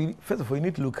think that first of all, you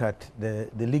need to look at the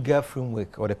legal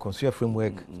framework or the constitutional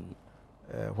framework,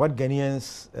 what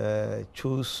Ghanaians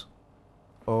chose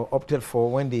or opted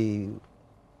for when they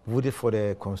voted for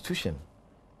the constitution.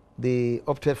 They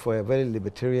opted for a very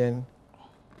libertarian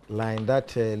line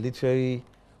that literally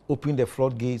opened the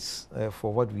floodgates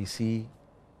for what we see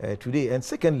today. And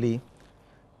secondly,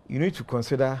 you need to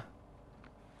consider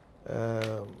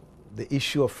the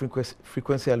issue of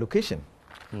frequency allocation.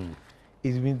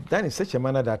 It's been done in such a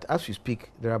manner that, as we speak,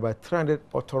 there are about 300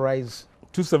 authorized...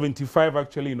 275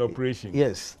 actually in operation.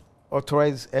 Yes,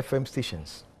 authorized FM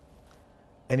stations.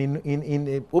 And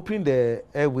in opening the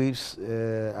airwaves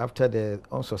after the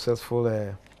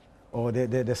unsuccessful, or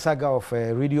the saga of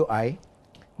Radio I,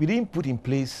 we didn't put in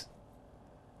place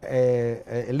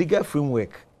a legal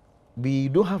framework. We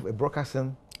don't have a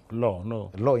broadcasting law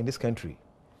in this country.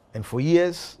 And for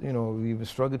years, you know, we've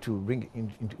struggled to bring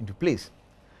it into place.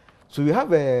 So you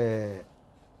have a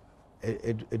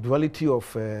duality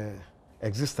of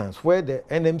existence where the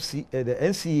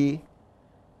NCA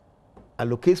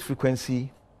allocates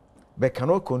frequency but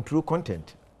cannot control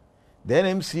content. The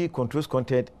NMC controls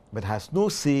content but has no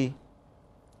say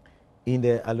in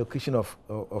the allocation of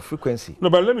frequency. No,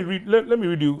 but let me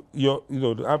read you your,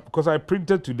 because I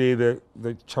printed today the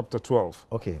chapter 12.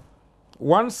 Okay.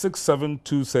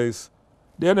 1672 says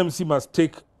the NMC must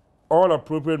take all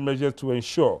appropriate measures to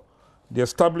ensure the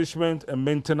establishment and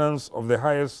maintenance of the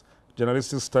highest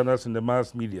journalistic standards in the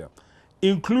mass media,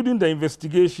 including the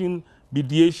investigation,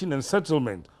 mediation, and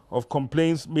settlement of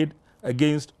complaints made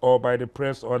against or by the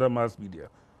press or other mass media.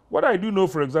 What I do know,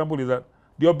 for example, is that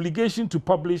the obligation to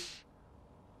publish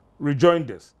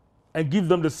rejoinders and give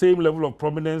them the same level of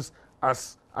prominence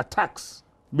as attacks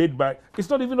made by, it's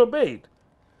not even obeyed.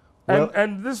 Well,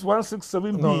 and this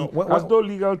 167B has no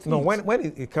legal teeth. No, when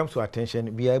it comes to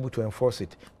attention, we are able to enforce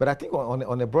it. But I think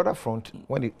on a broader front,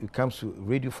 when it comes to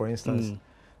radio, for instance,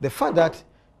 the fact that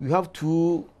you have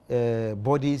two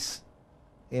bodies,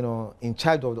 you know, in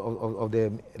charge of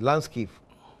the landscape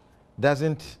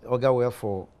doesn't augur well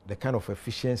for the kind of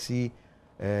efficiency,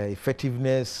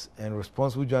 effectiveness, and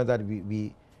responsible journalism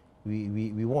that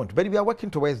we want. But we are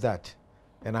working towards that,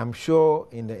 and I'm sure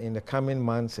in the coming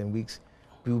months and weeks,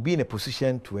 we will be in a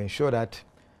position to ensure that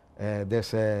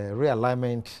there's a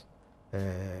realignment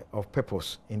of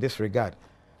purpose in this regard.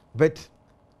 But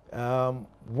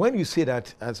when you say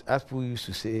that, as people used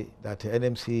to say, that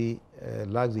NMC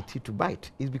lacks the teeth to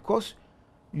bite, it's because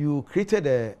you created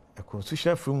a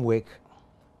constitutional framework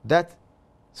that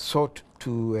sought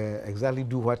to exactly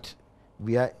do what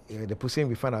we are, the position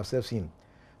we find ourselves in.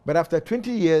 But after 20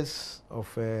 years of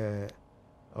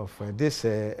this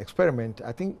experiment,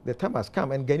 I think the time has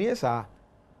come, and Ghanaians are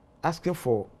asking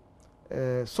for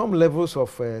some levels of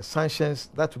sanctions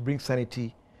that will bring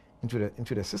sanity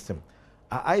into the system.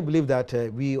 I believe that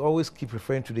we always keep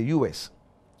referring to the U.S.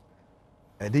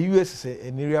 The U.S. is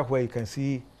an area where you can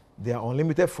see there are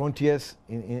unlimited frontiers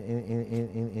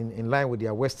in line with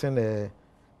their Western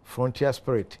frontier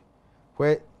spirit,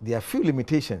 where there are few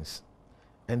limitations,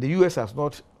 and the U.S. has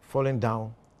not fallen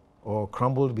down or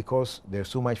crumbled because there's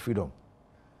so much freedom.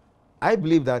 I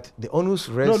believe that the onus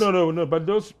rests... No, but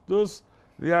those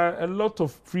there are a lot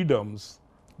of freedoms,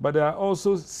 but there are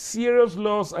also serious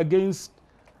laws against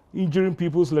injuring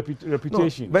people's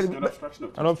reputation. No,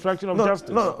 an obstruction of justice.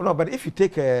 No, but if you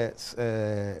take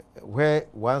where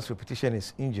one's reputation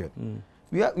is injured,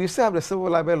 we still have the civil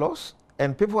libel laws,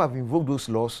 and people have invoked those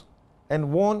laws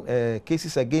and won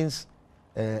cases against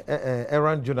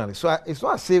errant journalists. So it's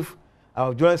not as if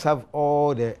our journalists have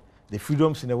all the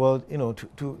freedoms in the world, you know, to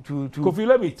Kofi,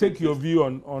 let me take your view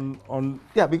on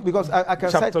yeah, because I can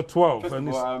chapter 12. First of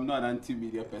all, I'm not an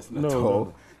anti-media person at No.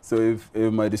 all. So if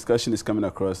my discussion is coming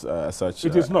across as such...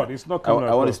 It is not. It's not coming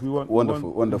across.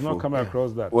 Wonderful. It's not coming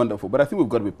across that. Wonderful. But I think we've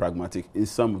got to be pragmatic in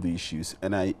some of the issues.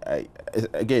 And I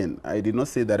did not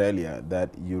say that earlier, that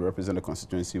you represent a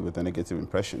constituency with a negative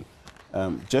impression.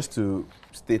 Just to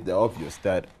state the obvious,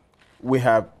 that we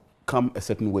have come a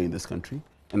certain way in this country.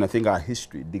 And I think our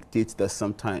history dictates that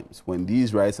sometimes when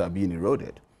these rights are being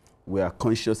eroded, we are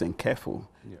conscious and careful,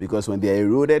 because when they are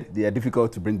eroded, they are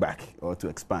difficult to bring back or to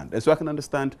expand. And so I can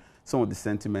understand some of the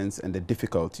sentiments and the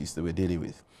difficulties that we're dealing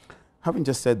with. Having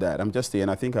just said that, I'm just saying,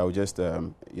 I think I will just,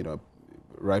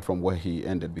 right from where he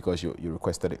ended, because you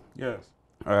requested it. Yes.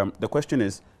 The question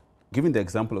is, given the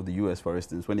example of the US, for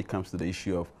instance, when it comes to the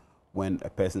issue of when a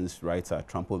person's rights are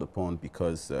trampled upon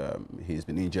because he's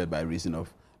been injured by reason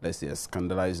of, let's say, a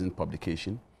scandalizing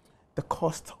publication, the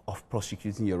cost of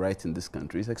prosecuting your rights in this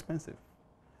country is expensive.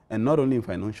 And not only in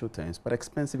financial terms, but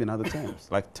expensive in other terms,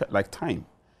 like time.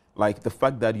 Like the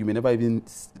fact that you may never even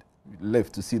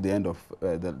live to see the end of,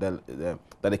 that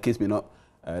the case may not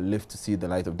live to see the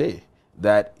light of day.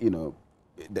 That, you know,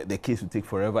 the case will take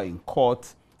forever in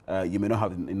court. You may not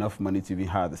have enough money to even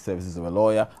hire the services of a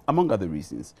lawyer, among other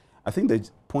reasons. I think the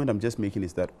point I'm just making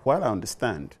is that while I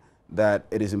understand that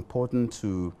it is important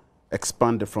to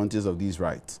expand the frontiers of these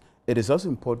rights, it is also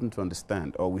important to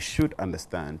understand, or we should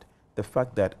understand, the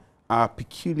fact that our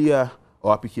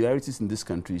peculiarities in this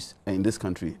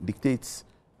country dictates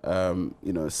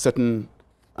certain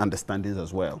understandings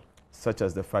as well, such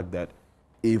as the fact that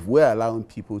if we're allowing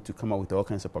people to come out with all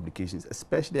kinds of publications,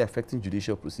 especially affecting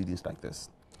judicial proceedings like this,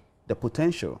 the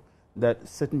potential that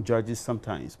certain judges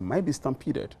sometimes might be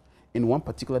stampeded in one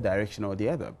particular direction or the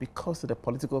other because of the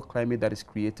political climate that is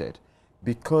created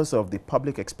because of the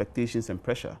public expectations and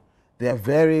pressure, there are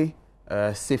very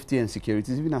safety and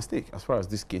security is even at stake as far as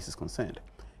this case is concerned.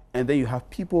 And then you have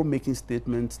people making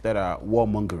statements that are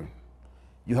warmongering.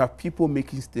 You have people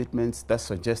making statements that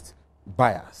suggest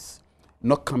bias,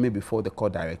 not coming before the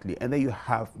court directly. And then you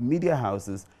have media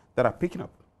houses that are picking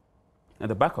up at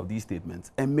the back of these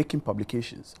statements and making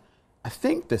publications. I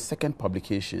think the second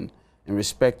publication, in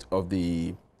respect of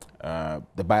the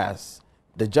bias,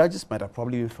 the judges might have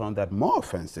probably found that more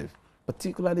offensive,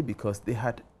 particularly because they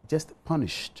had just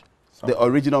punished the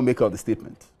original maker of the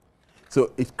statement.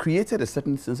 So it created a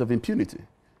certain sense of impunity.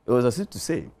 It was as if to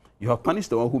say, you have punished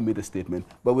the one who made the statement,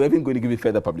 but we're even going to give you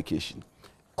further publication.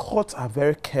 Courts are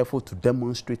very careful to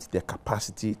demonstrate their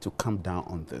capacity to come down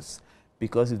on this,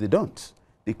 because if they don't,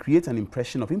 they create an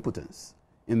impression of impotence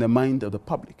in the mind of the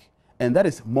public. And that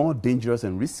is more dangerous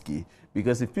and risky,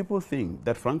 because if people think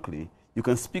that, frankly, you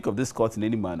can speak of this court in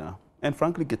any manner and,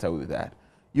 frankly, get away with that,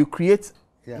 you create,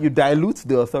 you dilute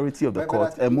the authority of the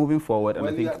court and moving forward. Well,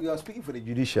 and I think you are speaking for the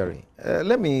judiciary.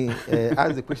 Let me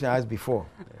ask the question I asked before.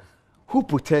 Who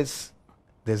protects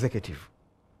the executive?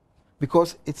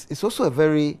 Because it's also a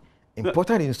very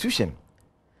important institution.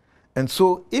 And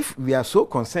so if we are so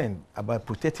concerned about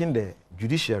protecting the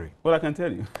judiciary. Well, I can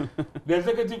tell you. The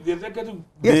executive.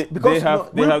 Yes, because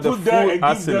they have the full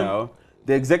arsenal.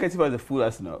 The executive has the full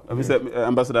arsenal. Mr.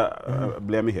 Ambassador,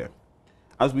 blame me here.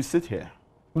 As we sit here.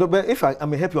 No, but if I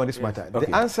may help you on this matter, okay.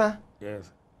 the answer,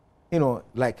 you know,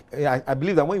 like, I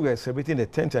believe that when we were celebrating the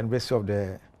 10th anniversary of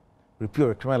the repeal of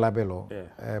the criminal libel law,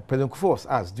 President Kufuor was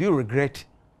asked, do you regret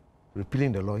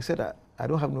repealing the law? He said, I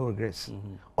don't have no regrets.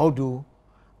 Although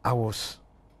I was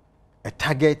a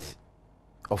target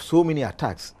of so many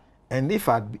attacks, and if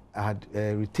I had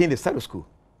retained the status quo,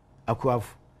 I could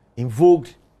have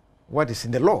invoked what is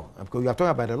in the law, because we are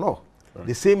talking about the law. Right.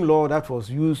 The same law that was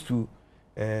used to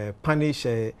punish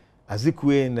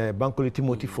Azikwe and Bankole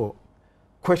Timothy for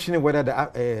questioning whether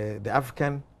the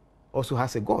African also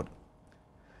has a God.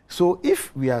 So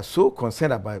if we are so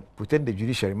concerned about protecting the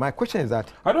judiciary, my question is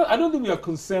that... I don't think we are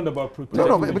concerned about protecting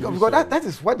the judiciary. Because that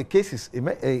is what the case is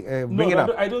bringing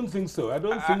up. I don't think so.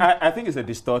 I think it's a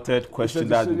distorted question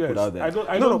that we put out there.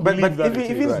 I don't believe that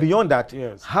even beyond that,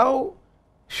 how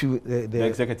should the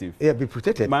executive be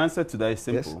protected? My answer to that is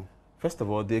simple. Yes. First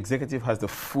of all, the executive has the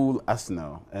full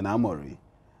arsenal and armory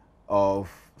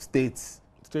of state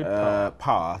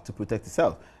power to protect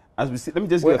itself. As we see, let me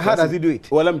just give how does he do it?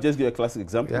 Well, let me just give a classic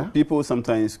example. Yeah? People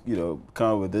sometimes,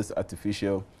 come up with this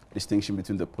artificial distinction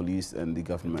between the police and the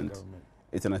government.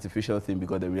 It's an artificial thing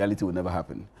because the reality will never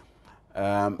happen.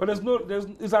 But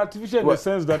it's artificial in the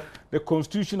sense that the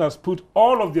Constitution has put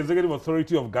all of the executive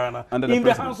authority of Ghana in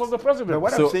the hands of the president. But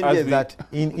what I'm saying is that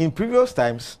in previous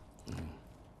times,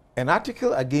 an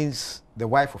article against the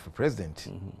wife of a president,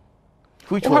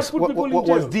 which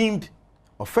was deemed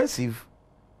offensive,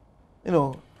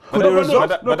 But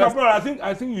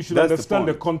I think you should understand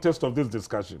the context of this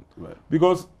discussion,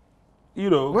 because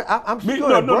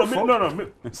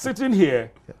sitting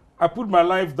here, I put my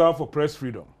life down for press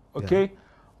freedom. Okay,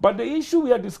 but the issue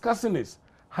we are discussing is,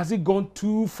 has it gone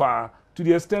too far to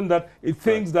the extent that it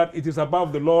thinks that it is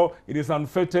above the law, it is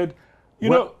unfettered?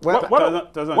 One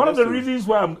of the reasons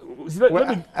why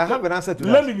I have an answer to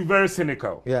that. Let me be very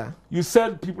cynical. Yeah, you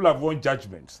said people have won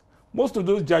judgments. Most of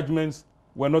those judgments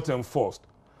were not enforced.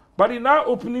 But in our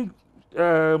opening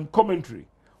commentary,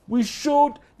 we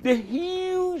showed the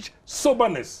huge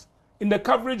soberness in the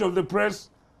coverage of the press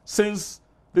since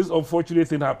this unfortunate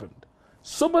thing happened.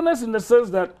 Soberness in the sense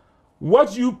that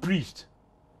what you preached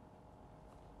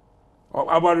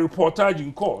about reportage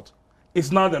in court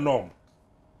is now the norm.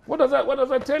 What does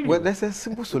that tell you? Well, there's a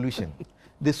simple solution.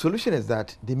 The solution is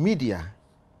that the media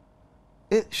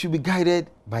should be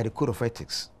guided by the code of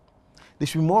ethics. They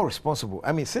should be more responsible.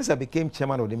 I mean, since I became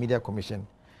chairman of the Media Commission,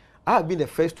 I have been the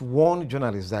first to warn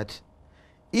journalists that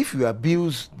if you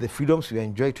abuse the freedoms we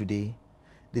enjoy today,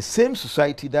 the same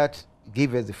society that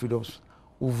gave us the freedoms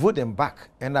will vote them back.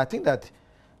 And I think that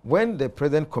when the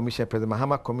President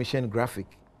Mahama commissioned graphic,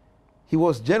 he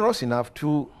was generous enough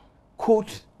to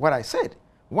quote what I said.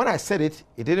 When I said it,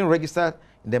 it didn't register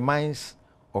in the minds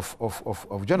of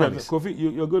journalists. Kofi,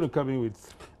 you're going to come in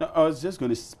with... No, I was just going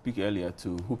to speak earlier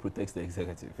to who protects the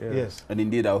executive. Yes. And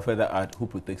indeed, I will further add who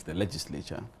protects the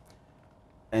legislature.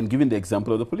 And given the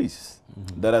example of the police,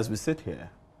 that as we sit here,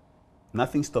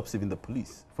 nothing stops even the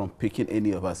police from picking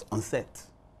any of us on set.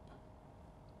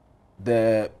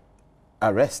 The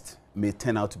arrest may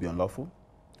turn out to be unlawful.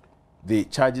 The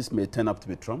charges may turn out to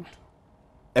be trumped.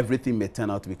 Everything may turn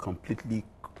out to be completely,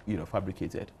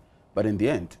 fabricated. But in the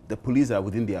end, the police are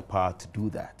within their power to do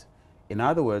that. In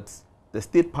other words, the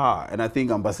state power, and I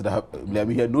think Ambassador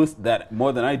Liam here knows that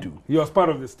more than I do. He was part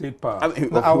of the state power. I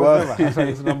mean, I was never.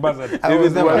 He's an ambassador. I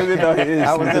was never.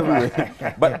 I was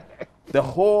never. But the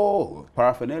whole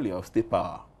paraphernalia of state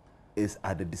power is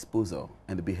at the disposal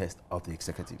and the behest of the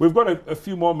executive. We've got a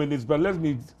few more minutes, but let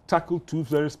me tackle two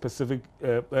very specific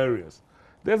areas.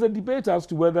 There's a debate as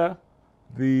to whether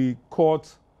the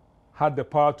court had the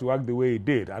power to act the way it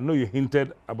did. I know you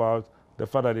hinted about the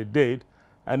fact that it did.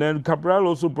 And then Cabral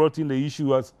also brought in the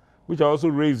issue, which I also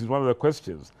raised in one of the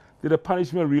questions. Did the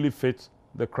punishment really fit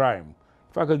the crime?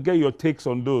 If I could get your takes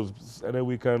on those, and then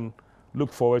we can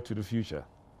look forward to the future.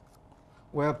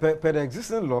 Well, per the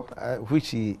existing law, which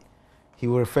he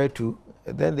will refer to,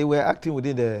 then they were acting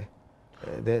within the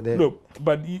No,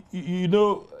 but you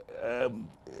know,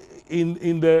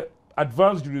 in the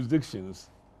advanced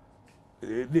jurisdictions,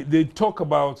 they talk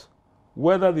about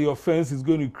whether the offense is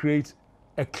going to create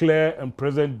a clear and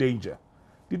present danger.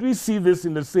 Did we see this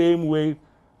in the same way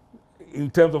in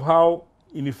terms of how,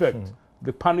 in effect,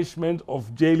 the punishment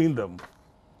of jailing them,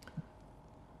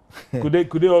 could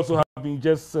they also have been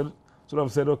just sort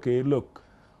of said, okay, look,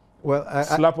 well,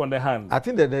 slap on the hand? I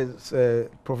think that there's,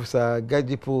 Professor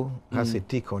Gajipo has a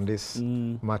take on this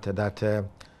matter, that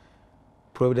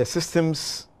probably the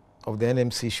systems of the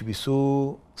NMC should be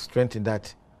so strengthened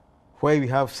that where we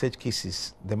have such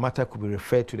cases, the matter could be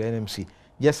referred to the NMC.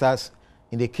 Just as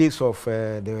in the case of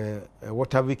the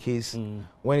Waterville case,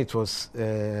 when it was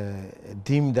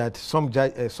deemed that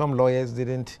some lawyers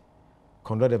didn't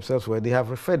conduct themselves well, they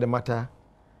have referred the matter.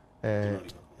 Yeah,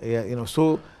 you know,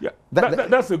 so yeah,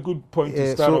 that's a good point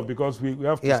to start off, because we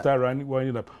have to start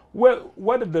winding up. Well,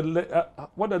 what are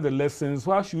the lessons?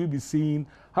 How should we be seeing?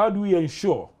 How do we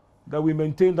ensure that we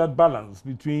maintain that balance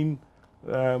between?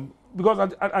 Because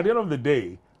at the end of the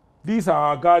day, these are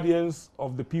our guardians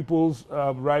of the people's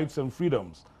rights and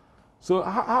freedoms. So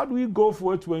how do we go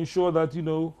forward to ensure that, you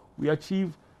know, we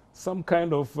achieve some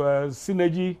kind of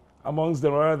synergy amongst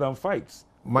them rather than fights?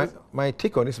 My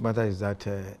take on this matter is that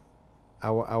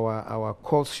our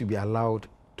courts should be allowed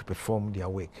to perform their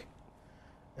work.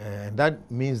 And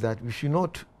that means that we should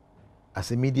not,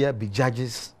 as a media, be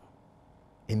judges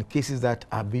in cases that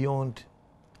are beyond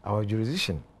our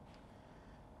jurisdiction.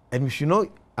 And we should not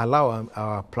allow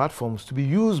our platforms to be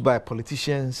used by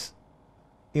politicians,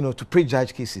 you know, to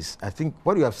prejudge cases. I think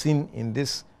what we have seen in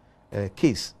this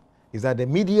case is that the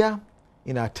media,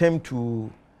 in an attempt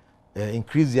to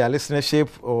increase their listenership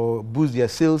or boost their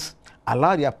sales,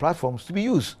 allow their platforms to be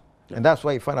used. And that's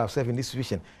why we find ourselves in this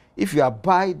situation. If you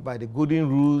abide by the golden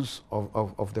rules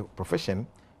of the profession,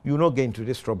 you will not get into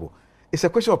this trouble. It's a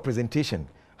question of presentation,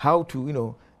 how to, you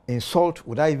know, insult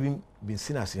without even being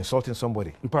seen as insulting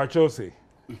somebody. Mpachose.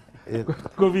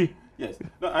 Kovi. Yes.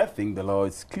 No, I think the law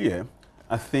is clear.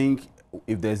 I think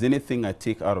if there's anything I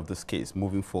take out of this case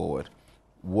moving forward,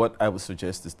 what I would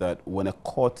suggest is that when a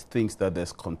court thinks that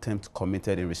there's contempt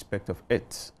committed in respect of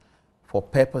it, for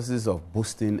purposes of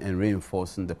boosting and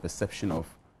reinforcing the perception of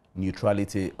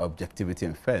neutrality, objectivity,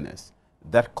 and fairness,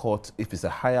 that court, if it's a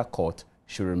higher court,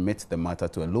 should remit the matter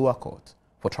to a lower court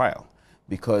for trial.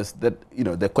 Because that, you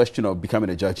know, the question of becoming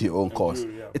a judge in your own cause,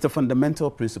 it's a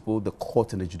fundamental principle the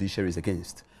court and the judiciary is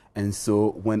against. And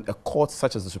so when a court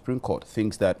such as the Supreme Court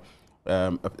thinks that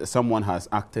someone has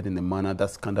acted in a manner that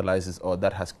scandalizes or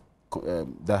that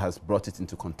has brought it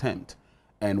into contempt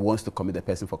and wants to commit the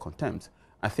person for contempt,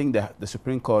 I think that the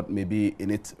Supreme Court may be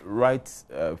in its right,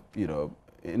 you know,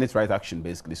 in its right action,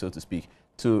 basically, so to speak,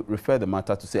 to refer the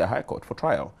matter to, say, a high court for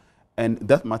trial. And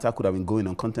that matter could have been going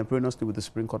on contemporaneously with the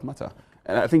Supreme Court matter.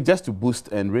 And I think just to boost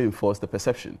and reinforce the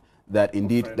perception that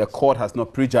indeed the court has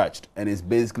not prejudged and is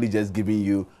basically just giving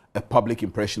you a public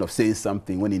impression of saying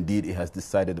something when indeed it has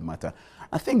decided the matter.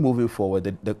 I think moving forward,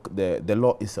 the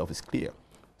law itself is clear.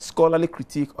 Scholarly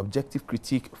critique, objective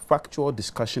critique, factual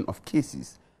discussion of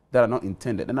cases that are not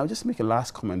intended. And I'll just make a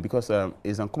last comment, because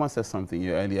Isankuma said something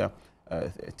earlier,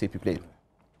 tape you played,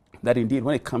 that indeed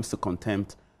when it comes to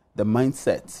contempt, the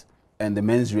mindset and the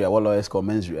mens rea, what lawyers call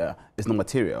mens rea, is not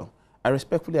material. I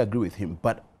respectfully agree with him,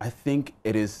 but I think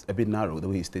it is a bit narrow the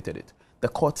way he stated it. The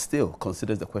court still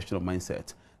considers the question of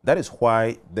mindset. That is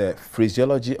why the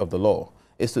phraseology of the law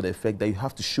is to the effect that you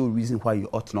have to show reason why you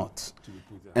ought not.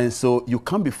 And so you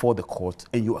come before the court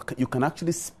and you can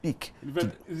actually speak.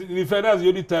 In fact, that's the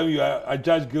only time you are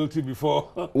judged guilty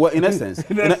before. Well, in essence.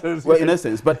 in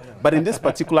essence. But in this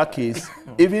particular case,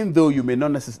 even though you may not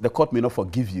necessarily, the court may not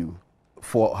forgive you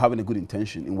for having a good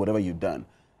intention in whatever you've done,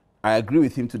 I agree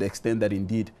with him to the extent that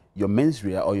indeed your mens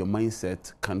rea or your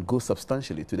mindset can go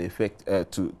substantially to the effect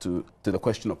to the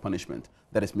question of punishment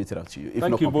that is meted out to you.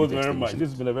 Thank you both very much. This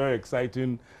has been a very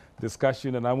exciting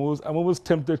discussion, and I'm almost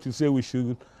tempted to say we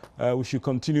should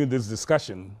continue this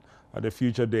discussion at a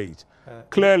future date.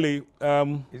 Clearly,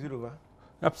 is it over?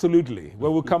 Absolutely.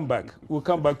 Well, we'll come back. We'll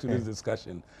come back to this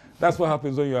discussion. That's what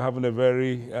happens when you're having a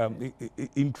very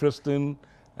interesting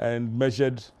and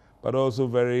measured, but also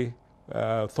very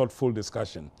thoughtful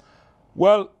discussion.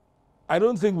 Well, I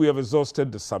don't think we have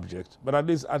exhausted the subject, but at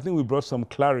least I think we brought some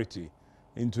clarity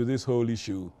into this whole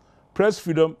issue. Press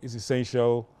freedom is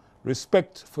essential.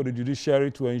 Respect for the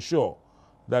judiciary to ensure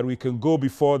that we can go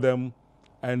before them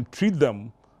and treat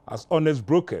them as honest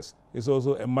brokers is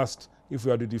also a must if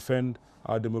we are to defend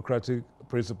our democratic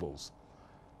principles.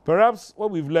 Perhaps what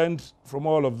we've learned from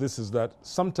all of this is that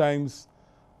sometimes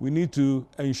we need to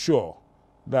ensure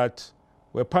that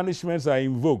where punishments are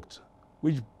invoked,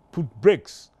 which put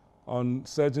brakes on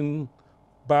certain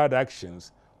bad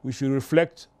actions, we should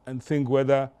reflect and think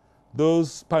whether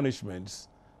those punishments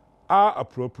are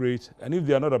appropriate, and if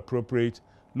they are not appropriate,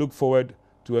 look forward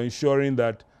to ensuring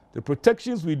that the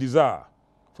protections we desire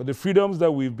for the freedoms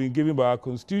that we've been given by our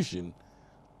Constitution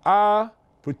are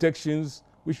protections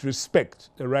which respect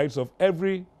the rights of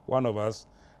every one of us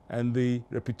and the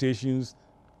reputations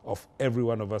of every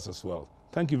one of us as well.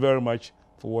 Thank you very much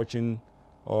for watching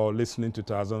or listening to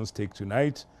Tarzan's Take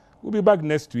tonight. We'll be back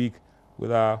next week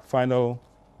with our final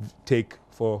take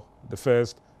for the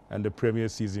first and the premiere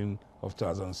season of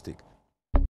Tarzan's Take.